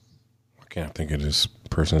 I can't think of this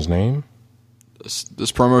person's name.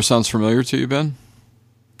 This promo sounds familiar to you, Ben?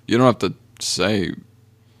 You don't have to say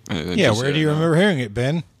anything. Yeah, Just where say do you it. remember hearing it,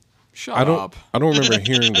 Ben? Shut I don't up. remember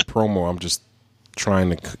hearing the promo. I'm just trying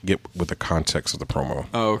to get with the context of the promo.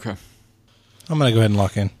 Oh, okay. I'm going to go ahead and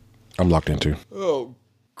lock in. I'm locked into. Oh,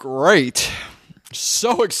 great.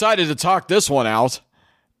 So excited to talk this one out.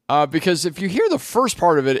 Because if you hear the first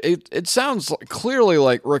part of it, it sounds clearly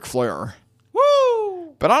like Ric Flair.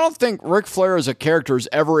 Woo! But I don't think Ric Flair as a character has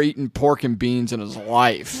ever eaten pork and beans in his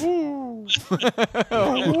life.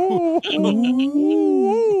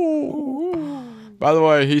 By the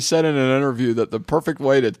way, he said in an interview that the perfect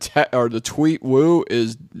way to tweet woo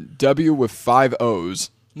is W with 5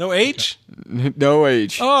 O's. No H? No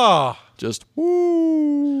H. Oh. Just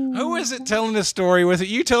woo. Who is it telling this story? Was it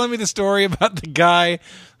you telling me the story about the guy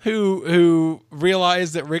who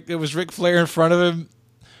realized that it was Ric Flair in front of him?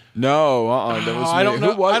 No, that was me. I don't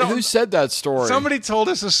know. Who said that story? Somebody told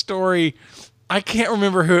us a story. I can't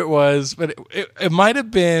remember who it was, but it might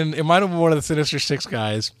have been one of the Sinister Six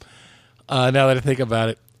guys. Now that I think about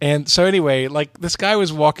it. And so anyway, like this guy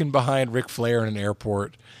was walking behind Ric Flair in an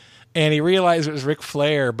airport, and he realized it was Ric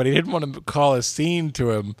Flair, but he didn't want to call a scene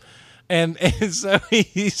to him. And so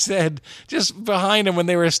he said, just behind him when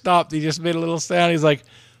they were stopped, he just made a little sound. He's like,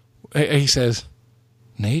 he says,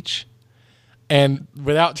 "Nate?" And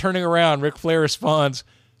without turning around, Ric Flair responds,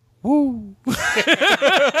 "Woo." I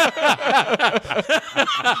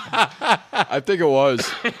think it was.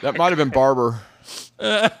 That might have been Barber.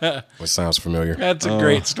 It sounds familiar. That's a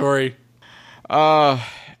great story. I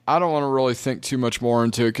don't want to really think too much more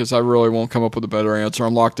into it because I really won't come up with a better answer.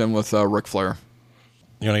 I'm locked in with Ric Flair.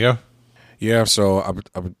 You want to go? Yeah, so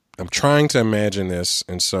I'm trying to imagine this,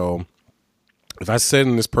 and so if I said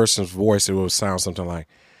in this person's voice, it would sound something like,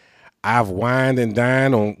 I've wined and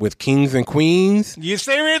dined with kings and queens. You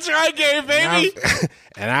same answer I gave, baby.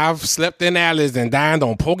 And I've slept in alleys and dined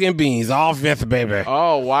on pork and beans all fifth, baby.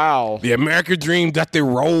 Oh, wow. The American Dream, Dusty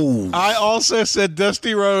Rhodes. I also said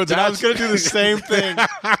Dusty Rhodes, and I was going to do the same thing.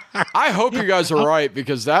 I hope you guys are right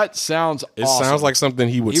because that sounds awesome. Sounds like something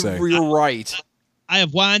he would say. You're right. I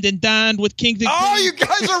have wined and dined with kings and Oh, queens. you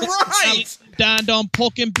guys are right. Dined on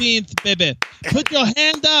pork and beans, baby. Put your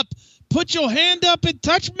hand up. Put your hand up and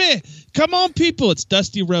touch me. Come on, people. It's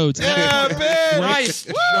Dusty Rhodes. Yeah, babe. Nice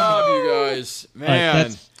job, you guys. Man.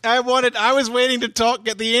 that's- I was waiting to talk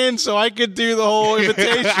at the end so I could do the whole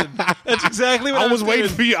invitation. That's exactly what I was waiting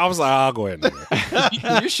doing. for you. I was like, I'll go ahead.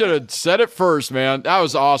 You should have said it first, man. That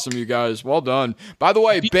was awesome, you guys. Well done. By the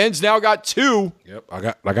way, Ben's now got 2. Yep,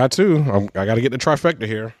 I got 2. I got to get the trifecta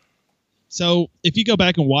here. So if you go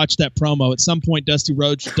back and watch that promo, at some point Dusty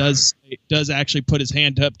Rhodes does actually put his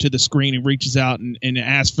hand up to the screen and reaches out and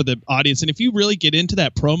asks for the audience. And if you really get into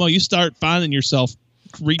that promo, you start finding yourself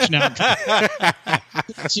reaching out.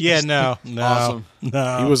 Yeah, no. Awesome.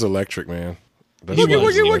 No. He was electric, man.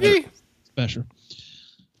 Woogie. Special.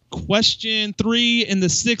 Question 3 in the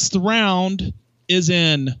 6th round is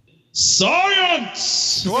in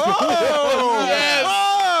science. Whoa! Yes!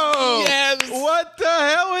 Whoa! Yes! What the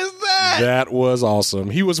hell is that? That was awesome.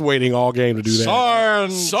 He was waiting all game to do that.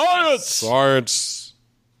 Science.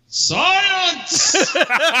 Science. That's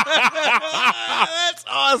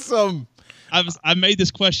awesome. I made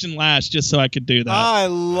this question last just so I could do that. I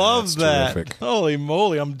love that. terrific. Holy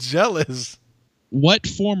moly, I'm jealous. What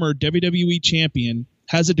former WWE champion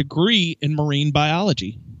has a degree in marine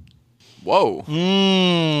biology? Whoa.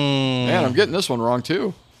 Mm. Man, I'm getting this one wrong,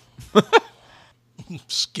 too.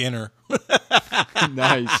 Skinner.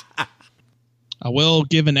 Nice. I will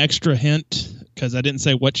give an extra hint because I didn't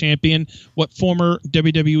say what champion. What former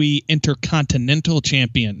WWE Intercontinental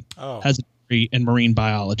champion has a degree in marine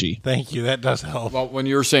biology? Thank you. That does help. Well, when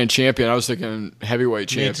you were saying champion, I was thinking heavyweight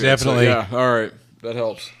champion. definitely. So, yeah, all right. That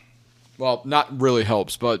helps. Well, not really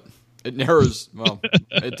helps, but it narrows. Well,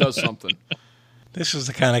 it does something. This is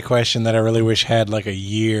the kind of question that I really wish had like a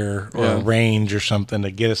year or a range or something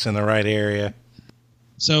to get us in the right area.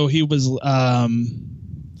 So he was,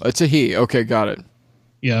 It's a he. Okay, got it.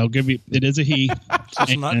 yeah, I'll give you, it is a he.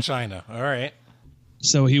 It's not China. All right.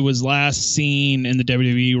 So he was last seen in the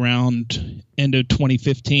WWE around end of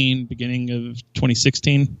 2015, beginning of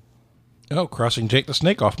 2016. Oh, crossing Jake the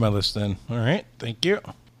Snake off my list then. All right. Thank you.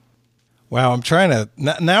 Wow, I'm trying to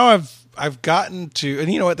now I've gotten to,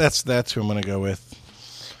 and you know what? That's who I'm going to go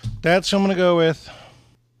with. That's who I'm going to go with.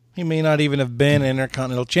 He may not even have been an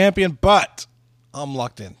Intercontinental Champion, but I'm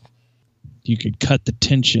locked in. You could cut the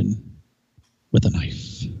tension with a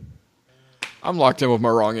knife. I'm locked in with my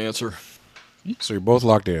wrong answer. So you're both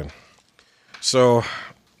locked in. So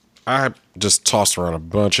I just tossed around a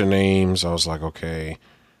bunch of names. I was like, okay,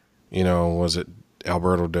 was it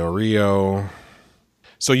Alberto Del Rio?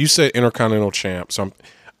 So you said Intercontinental Champ.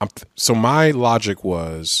 So my logic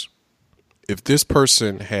was, if this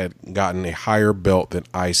person had gotten a higher belt than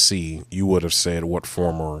IC, you would have said what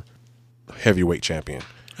former heavyweight champion.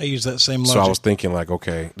 I use that same logic. So I was thinking like,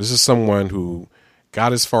 okay, this is someone who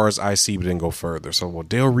got as far as IC but didn't go further. So, well,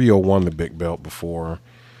 Del Rio won the big belt before.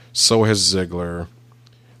 So has Ziggler.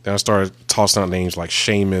 Then I started tossing out names like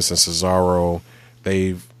Sheamus and Cesaro.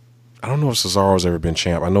 I don't know if Cesaro's ever been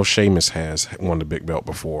champ. I know Sheamus has won the big belt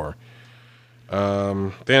before.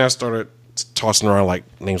 Then I started tossing around like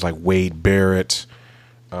names like Wade Barrett.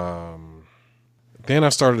 Then I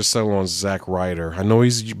started to settle on Zack Ryder. I know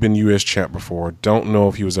he's been U.S. champ before. Don't know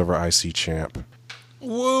if he was ever IC champ.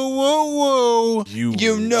 Whoa, whoa, whoa.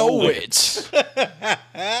 You know it.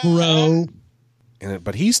 Bro.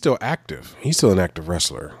 But he's still active. He's still an active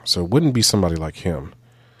wrestler. So it wouldn't be somebody like him.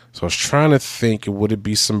 So I was trying to think, would it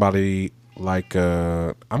be somebody like,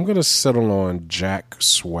 I'm going to settle on Jack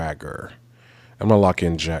Swagger. I'm going to lock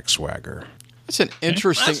in Jack Swagger. That's an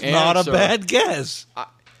interesting That's answer. not a bad guess.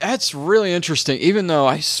 That's really interesting. Even though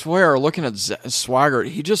I swear, looking at Swagger,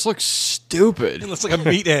 he just looks stupid. He looks like a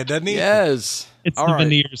meathead, doesn't he? Yes. It's All the right.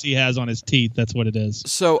 veneers he has on his teeth. That's what it is.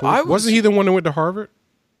 So Wasn't he the one that went to Harvard?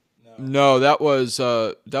 No, that was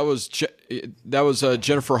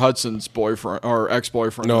Jennifer Hudson's boyfriend or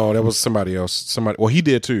ex-boyfriend. No, that was somebody else. Well, he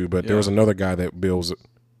did too, but there was another guy that bills it.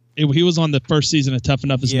 He was on the first season of Tough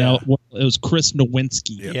Enough as Yeah. It was Chris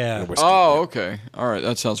Nowinski. Yeah. Oh, okay. All right,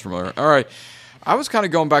 that sounds familiar. All right. I was kind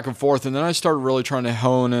of going back and forth, and then I started really trying to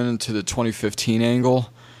hone into the 2015 angle.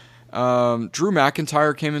 Drew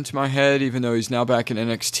McIntyre came into my head, even though he's now back in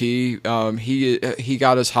NXT. He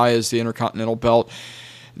got as high as the Intercontinental belt.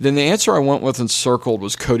 Then the answer I went with and circled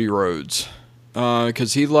was Cody Rhodes.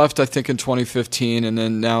 because he left, I think, in 2015, and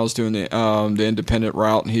then now is doing the independent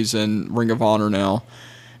route, and he's in Ring of Honor now.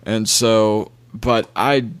 And so, but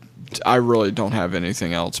I really don't have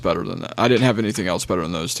anything else better than that. I didn't have anything else better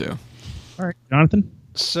than those two. All right, Jonathan?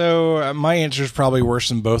 So my answer is probably worse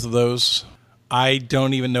than both of those. I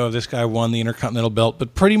don't even know if this guy won the Intercontinental belt,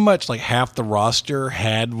 but pretty much like half the roster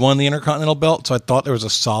had won the Intercontinental belt, so I thought there was a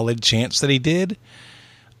solid chance that he did.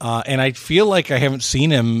 And I feel like I haven't seen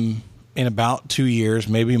him in about 2 years.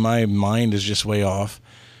 Maybe my mind is just way off.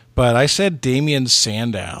 But I said Damian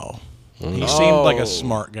Sandow. He seemed like a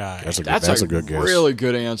smart guy. That's a good guess. Really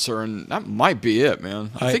good answer, and that might be it,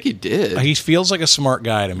 man. I think he did. He feels like a smart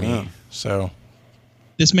guy to me. So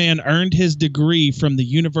This man earned his degree from the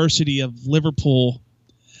University of Liverpool.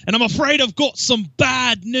 And I'm afraid I've got some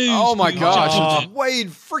bad news. Oh, my for you, gosh. Jonathan. It's Wade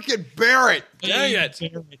freaking Barrett. Dang it.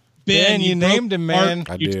 Ben, you broke named him, my heart. man.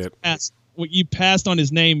 I did. You passed on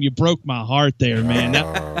his name. You broke my heart there, man.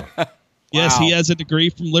 Yes, he has a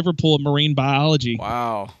degree from Liverpool in marine biology.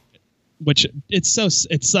 Wow. Which it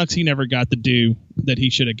sucks he never got the due that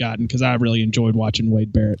he should have gotten, because I really enjoyed watching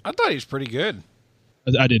Wade Barrett. I thought he was pretty good.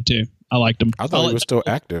 I did too. I liked him. I thought he was still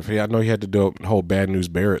active. I know he had to do a whole Bad News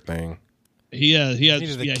Barrett thing. He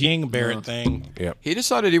did the King Barrett thing. Yep. He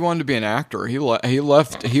decided he wanted to be an actor. He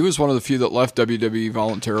left. He was one of the few that left WWE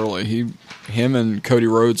voluntarily. Him and Cody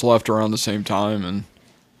Rhodes left around the same time, and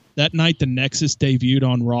that night the Nexus debuted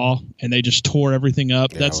on Raw, and they just tore everything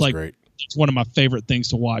up. Yeah, That's that was great. It's one of my favorite things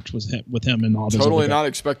to watch with him and all those. totally other not guys.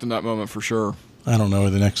 expecting that moment for sure. I don't know who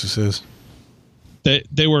the Nexus is.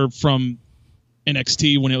 They were from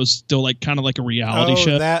NXT when it was still like kind of like a reality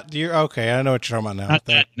show. Okay, I know what you're talking about now. Not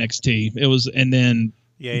that NXT. It was, and then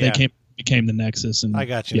Yeah. became the Nexus. And I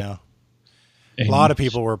got you now. And A lot of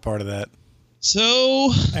people were a part of that.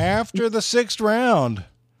 So After the 6th round,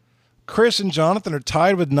 Chris and Jonathan are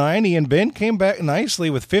tied with 90, and Ben came back nicely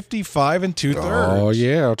with 55 and 2/3. Oh,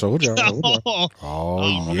 yeah. I told you. All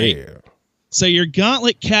Oh, right. yeah. So your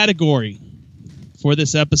gauntlet category for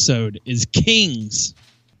this episode is Kings.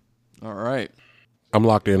 All right. I'm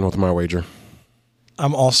locked in with my wager.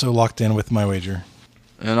 I'm also locked in with my wager.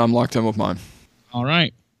 And I'm locked in with mine. All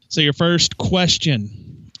right. So your first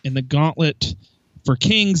question in the gauntlet for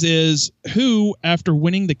Kings is, who, after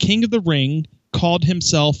winning the King of the Ring, called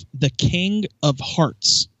himself the King of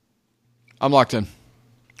Hearts? I'm locked in.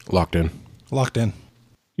 Locked in. Locked in.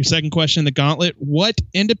 Your second question in the gauntlet, what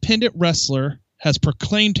independent wrestler has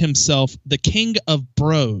proclaimed himself the King of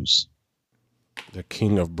Bros? The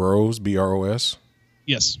King of Bros, BROS.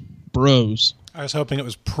 Yes, Bros. I was hoping it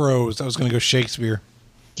was pros. I was going to go Shakespeare.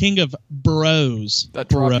 King of Bros. That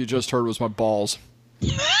drop you just heard was my balls.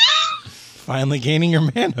 Finally gaining your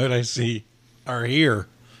manhood, I see. Are here.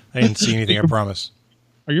 I didn't see anything, I promise.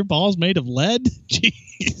 Are your balls made of lead?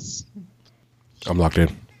 Jeez. I'm locked in.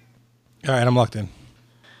 All right, I'm locked in.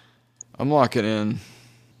 I'm locking in.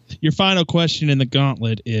 Your final question in the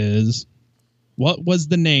gauntlet is, what was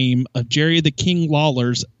the name of Jerry the King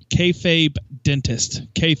Lawler's kayfabe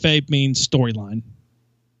dentist? Kayfabe means storyline.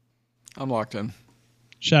 I'm locked in.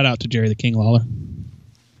 Shout out to Jerry the King Lawler.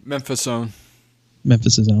 Memphis Zone.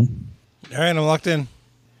 Memphis' own. All right, I'm locked in.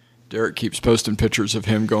 Derek keeps posting pictures of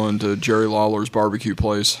him going to Jerry Lawler's barbecue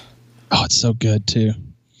place. Oh, it's so good too.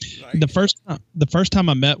 The first time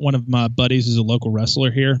I met one of my buddies who's a local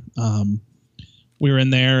wrestler here, we were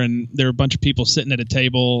in there and there were a bunch of people sitting at a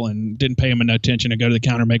table and didn't pay him no attention. I go to the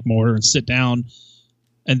counter, make my order, and sit down.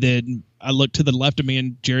 And then I looked to the left of me,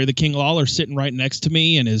 and Jerry the King Lawler sitting right next to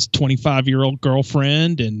me, and his 25-year-old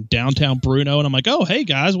girlfriend in downtown Bruno. And I'm like, "Oh, hey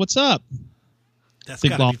guys, what's up?" That's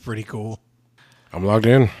Big got to ball. be pretty cool. I'm locked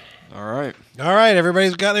in. All right. All right,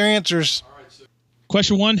 everybody's got their answers.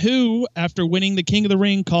 Question 1: who, after winning the King of the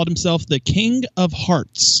Ring, called himself the King of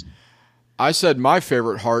Hearts? I said my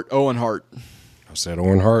favorite Hart, Owen Hart. I said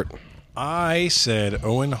Owen Hart. I said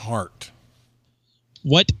Owen Hart.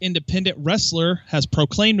 What independent wrestler has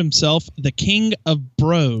proclaimed himself the King of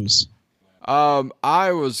Bros?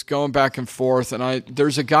 I was going back and forth, and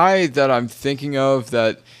there's a guy that I'm thinking of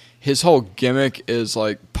that his whole gimmick is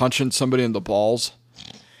like punching somebody in the balls,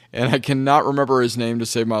 and I cannot remember his name to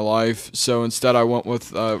save my life. So instead, I went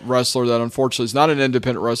with a wrestler that unfortunately is not an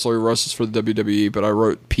independent wrestler. He wrestles for the WWE, but I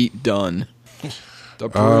wrote Pete Dunne, the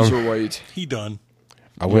Bruiserweight. He done.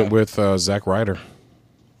 I went with Zack Ryder.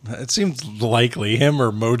 It seems likely him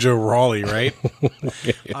or Mojo Rawley, right?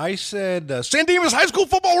 I said San Dimas High School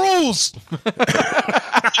football rules.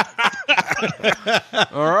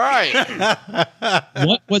 All right.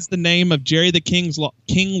 What was the name of Jerry the King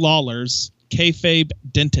Lawler's kayfabe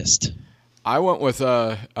dentist? I went with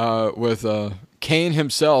Kane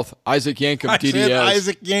himself, Isaac Yankem, I DDS. said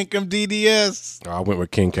Isaac Yankem, DDS. I went with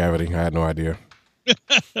King Cavity. I had no idea.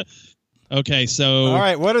 Okay, so All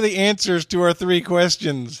right, what are the answers to our 3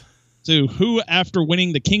 questions? So who, after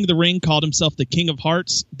winning the King of the Ring, called himself the King of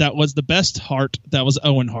Hearts? That was the best Hart. That was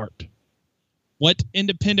Owen Hart. What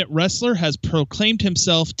independent wrestler has proclaimed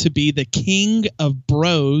himself to be the King of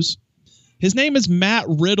Bros? His name is Matt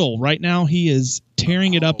Riddle. Right now, he is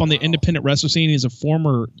tearing it up on the independent wrestler scene. He's a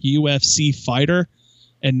former UFC fighter,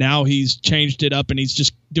 and now he's changed it up, and he's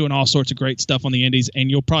just doing all sorts of great stuff on the indies, and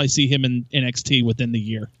you'll probably see him in NXT within the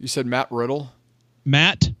year. You said Matt Riddle?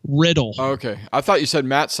 Matt Riddle. Okay. I thought you said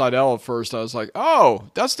Matt Seidel at first. I was like, oh,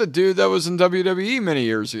 that's the dude that was in WWE many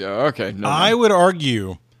years ago. Okay. No, I would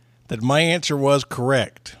argue that my answer was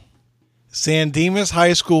correct. San Dimas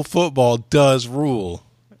High School football does rule.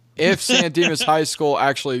 If San Dimas High School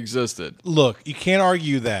actually existed. Look, you can't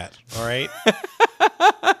argue that, all right?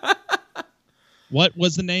 What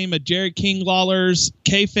was the name of Jerry King Lawler's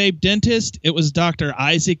kayfabe dentist? It was Dr.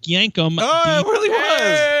 Isaac Yankem. Oh, it really was.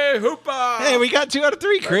 Hey, hoopah! Hey, we got 2 out of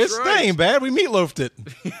 3, Chris. right. That ain't bad. We meatloafed it.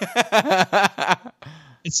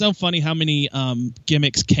 It's so funny how many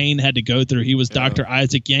gimmicks Kane had to go through. He was Dr.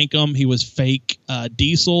 Isaac Yankem. He was fake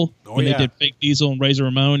Diesel when yeah. they did fake Diesel and Razor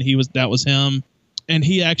Ramon. That was him. And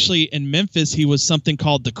he actually, in Memphis, he was something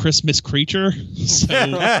called the Christmas Creature. So,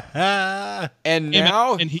 And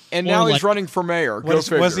now, and he- now or he's like- running for mayor. Go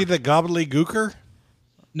figure. was he the gobbledygooker?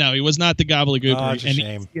 no, he was not the gobbledygooker. Oh, it's a and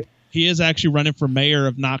shame. He is actually running for mayor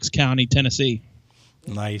of Knox County, Tennessee.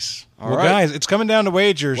 Nice. All Well, right. guys, it's coming down to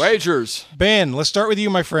wagers. Wagers. Ben, let's start with you,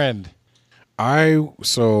 my friend. I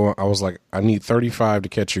was like, I need 35 to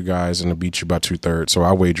catch you guys and to beat you by 2/3. So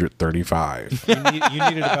I wagered 35. You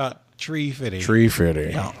needed about tree fitting. Tree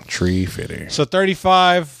fitting. So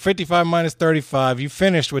 35, 55 minus 35. You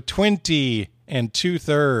finished with 20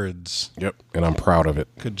 2/3. Yep, and I'm proud of it.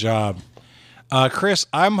 Good job. Chris,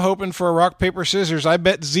 I'm hoping for a rock, paper, scissors. I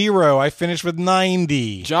bet 0. I finished with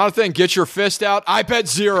 90. Jonathan, get your fist out. I bet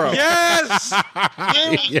 0. Yes!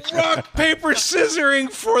 Rock, paper, scissoring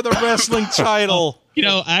for the wrestling title. You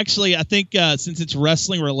know, actually, I think since it's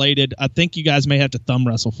wrestling related, I think you guys may have to thumb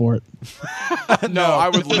wrestle for it. No, I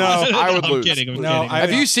would lose. I would I'm lose. kidding. I'm No, kidding.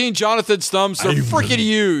 Have you seen Jonathan's thumbs? They're freaking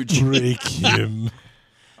huge. Break him.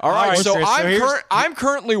 All right, right, so Chris, so here's- I'm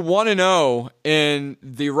currently 1-0 in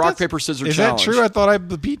the rock paper scissors Is challenge. that true? I thought I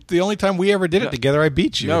beat the only time we ever did it together. I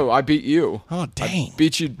beat you. No, I beat you. Oh, dang.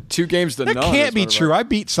 Beat you 2 games to That none. can't be That's true. what I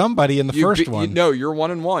beat somebody in the You first beat- one. No, you're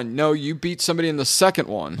 1-1. No, you beat somebody in the second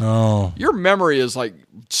one. Oh. Your memory is like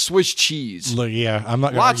Swiss cheese. Look, yeah, I'm not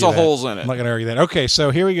going to Lots of holes in it. I'm not going to argue that. Okay, so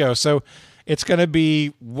here we go. So it's going to be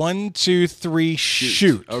 1, 2, 3,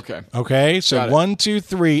 shoot. Okay. Okay, so Got it. 1, 2,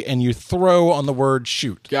 3, and you throw on the word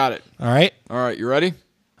shoot. Got it. All right? All right, you ready?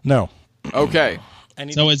 No. Okay. I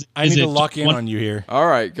need, So I need is to it lock in one- on you here. All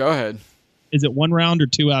right, go ahead. Is it 1 round or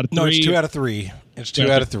 2 out of 3? No, it's 2 out of 3. It's 2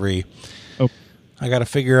 Gotcha. out of 3. Oh. I got to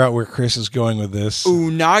figure out where Chris is going with this.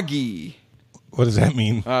 Unagi. What does that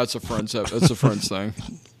mean? That's a Friends. That's a Friends thing.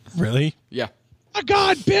 Really? Yeah. Oh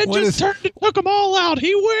God, Ben What just is- turned and took them all out.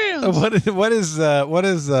 He wins. What does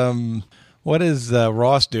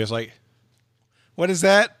Ross do? It's like, what is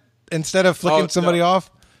that? Instead of flicking Oh, somebody no.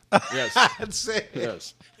 off? Yes. That's it.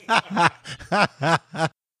 Yes.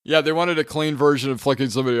 Yeah, they wanted a clean version of flicking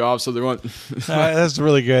somebody off, so they went. That's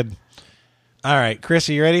really good. All right, Chris,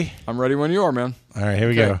 are you ready? I'm ready when you are, man. All right, here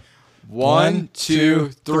we Okay. go. 1, 2,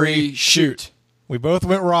 3, shoot. We both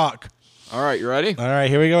went rock. All right, you ready? All right,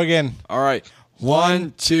 here we go again. All right.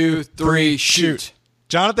 1, 2, 3, shoot.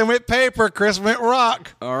 Jonathan went paper. Chris went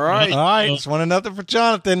rock. All right. All right, it's 1-0 for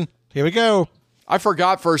Jonathan. Here we go. I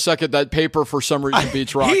forgot for a second that paper for some reason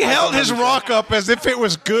beats rock. He I held don't his understand. rock up as if it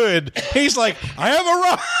was good. He's like, I have a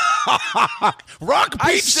rock. Rock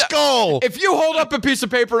I beats said- skull. If you hold up a piece of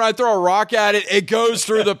paper and I throw a rock at it, it goes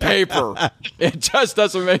through the paper. It just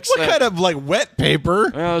doesn't make What sense. kind of like wet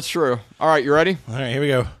paper? Yeah, that's true. All right, you ready? All right, here we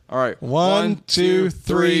go. All right. 1, 2,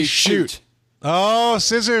 3, shoot. Oh,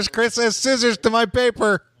 scissors. Chris says scissors to my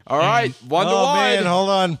paper. All right, 1 to Oh, 1. man, hold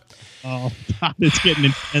on. Oh God, it's getting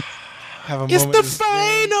intense. Have a moment. It's the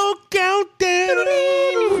final countdown.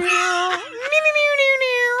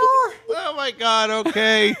 Oh, my God.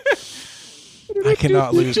 Okay. I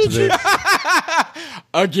cannot lose to this.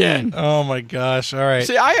 Again. Oh, my gosh. All right.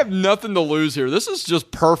 See, I have nothing to lose here. This is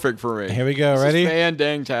just perfect for me. Here we go. This Ready? is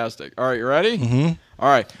fan-dang-tastic. All right, you ready? Mm-hmm. All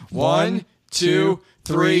right. 1, 2,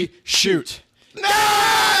 3, shoot.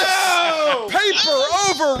 No! Paper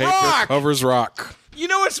over rock. Covers rock. You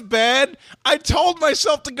know what's bad? I told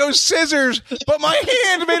myself to go scissors, but my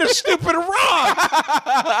hand made a stupid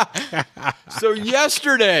rock. So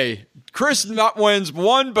yesterday, Chris not wins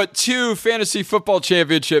 1 but 2 fantasy football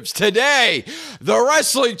championships. Today, the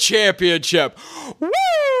wrestling championship. Woo!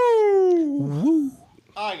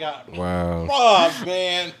 I got Wow. robbed,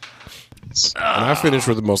 man. And I finished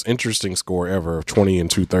with the most interesting score ever of 20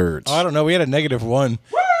 2/3. I don't know. We had a -1.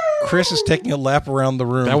 Chris is taking a lap around the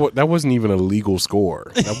room. That wasn't even a legal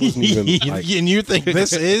score. That wasn't even like, And you think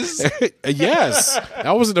this is? yes,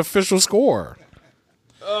 that was an official score.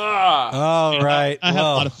 All right. I had a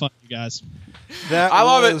lot of fun, you guys. I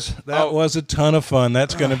love it. That was a ton of fun.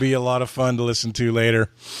 That's going to be a lot of fun to listen to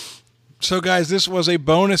later. So, guys, this was a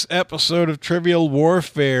bonus episode of Trivial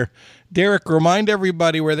Warfare. Derek, remind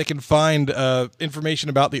everybody where they can find information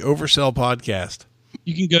about the Oversell podcast.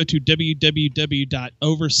 You can go to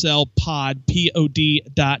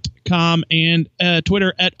www.oversellpod.com and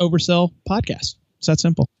Twitter @oversellpodcast. It's that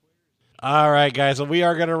simple. All right, guys. Well, we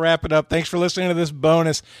are going to wrap it up. Thanks for listening to this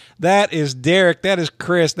bonus. That is Derek. That is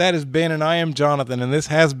Chris. That is Ben. And I am Jonathan. And this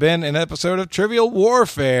has been an episode of Trivial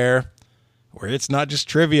Warfare, where it's not just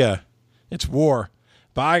trivia, it's war.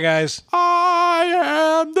 Bye, guys.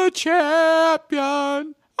 I am the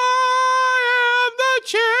champion. I am the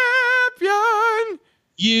champion.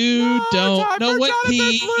 You don't know what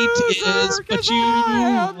heat is, but you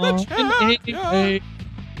am the want an champion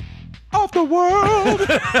of the world.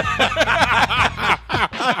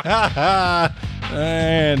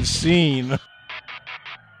 And scene.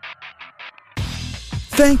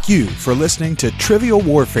 Thank you for listening to Trivial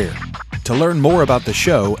Warfare. To learn more about the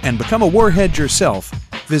show and become a warhead yourself,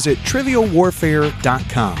 visit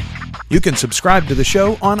trivialwarfare.com. You can subscribe to the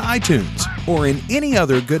show on iTunes or in any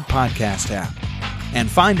other good podcast app. And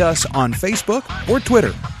find us on Facebook or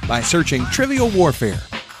Twitter by searching Trivial Warfare.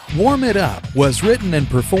 Warm It Up was written and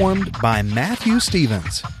performed by Matthew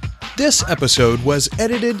Stevens. This episode was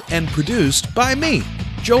edited and produced by me,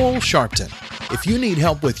 Joel Sharpton. If you need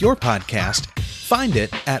help with your podcast, find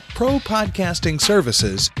it at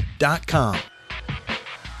propodcastingservices.com.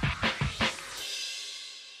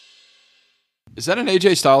 Is that an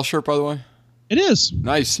AJ Styles shirt, by the way? It is.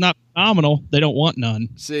 Nice. It's not phenomenal. They don't want none.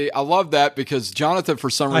 See, I love that because Jonathan, for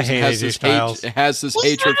some reason, hate has AJ this Styles.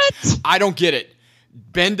 hatred. What? I don't get it.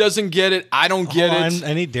 Ben doesn't get it. I don't get it.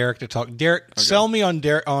 I need Derek to talk. Derek, sell me on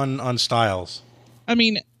Styles. I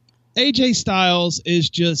mean, AJ Styles is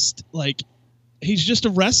just like, he's just a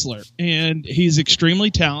wrestler, and he's extremely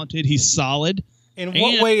talented. He's solid. In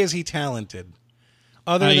what way is he talented?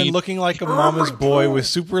 Other than looking like a mama's boy with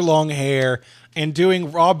super long hair and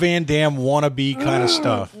doing Rob Van Dam wannabe kind of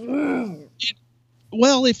stuff.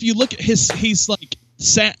 Well, if you look at he's like,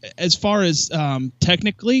 as far as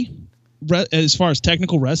technical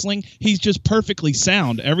wrestling, he's just perfectly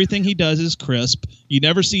sound. Everything he does is crisp. You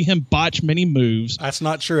never see him botch many moves. That's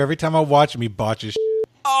not true. Every time I watch him, he botches shit.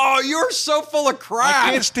 Oh, you're so full of crap.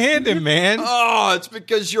 I can't stand him, man. Oh, it's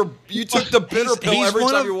because you took the bitter pill every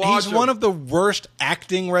time you watch him. He's one of the worst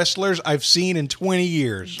acting wrestlers I've seen in 20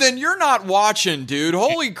 years. Then you're not watching, dude.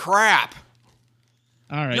 Holy crap.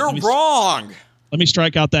 All right. You're wrong. Let me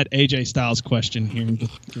strike out that AJ Styles question here.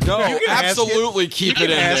 No, absolutely keep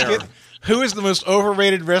it in there. Who is the most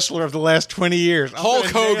overrated wrestler of the last 20 years? Hulk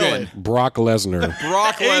Hogan. Brock Lesnar.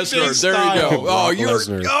 Brock Lesnar. There you go. Brock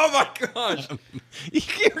Lesnar. Oh, my gosh.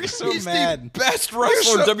 You're so He's mad. the best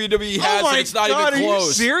wrestler WWE has, and it's not even close. Are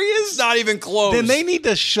you serious? It's not even close. Then they need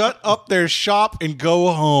to shut up their shop and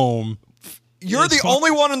go home. You're the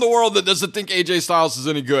only one in the world that doesn't think AJ Styles is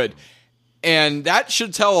any good. And that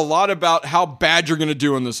should tell a lot about how bad you're going to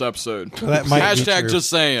do in this episode. Well, that might be Hashtag true.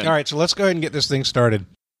 just saying. All right, so let's go ahead and get this thing started.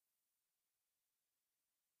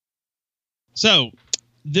 So,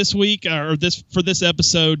 this week, for this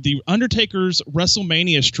episode, the Undertaker's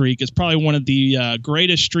WrestleMania streak is probably one of the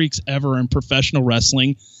greatest streaks ever in professional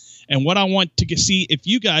wrestling. And what I want to see if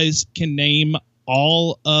you guys can name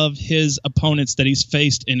all of his opponents that he's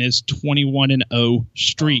faced in his 21-0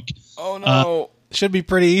 streak. Oh no. Should be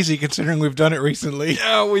pretty easy considering we've done it recently.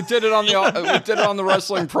 Yeah, we did it on the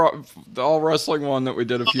wrestling the all wrestling one that we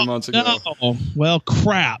did a few months ago. No. Well,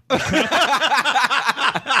 crap.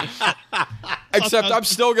 Except I'm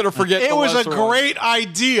still going to forget. It was a lesser one. great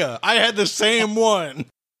idea. I had the same one.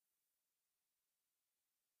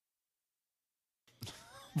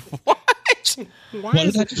 What? What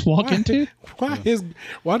did I just walk into?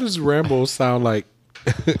 Why does Rambo sound like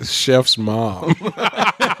Chef's mom?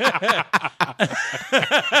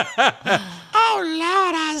 Oh,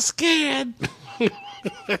 Lord, I'm scared.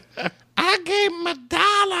 I gave him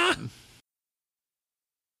 $1.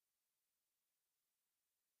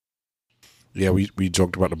 Yeah, we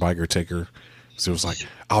joked about the biker taker. So it was like,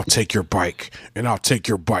 I'll take your bike, and I'll take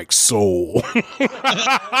your bike soul.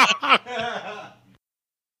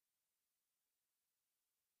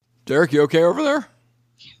 Derek, you okay over there?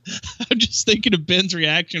 I'm just thinking of Ben's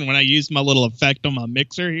reaction when I used my little effect on my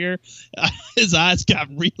mixer here. His eyes got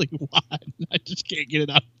really wide. I just can't get it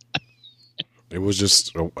out. It was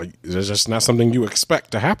just, it's just not something you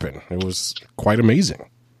expect to happen. It was quite amazing.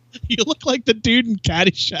 You look like the dude in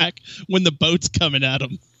Caddyshack when the boat's coming at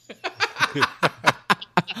him.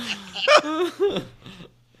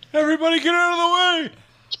 Everybody get out of the way!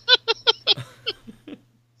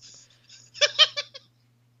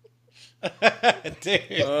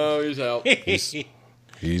 Oh, he's out. He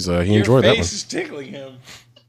enjoyed that one. Is tickling him.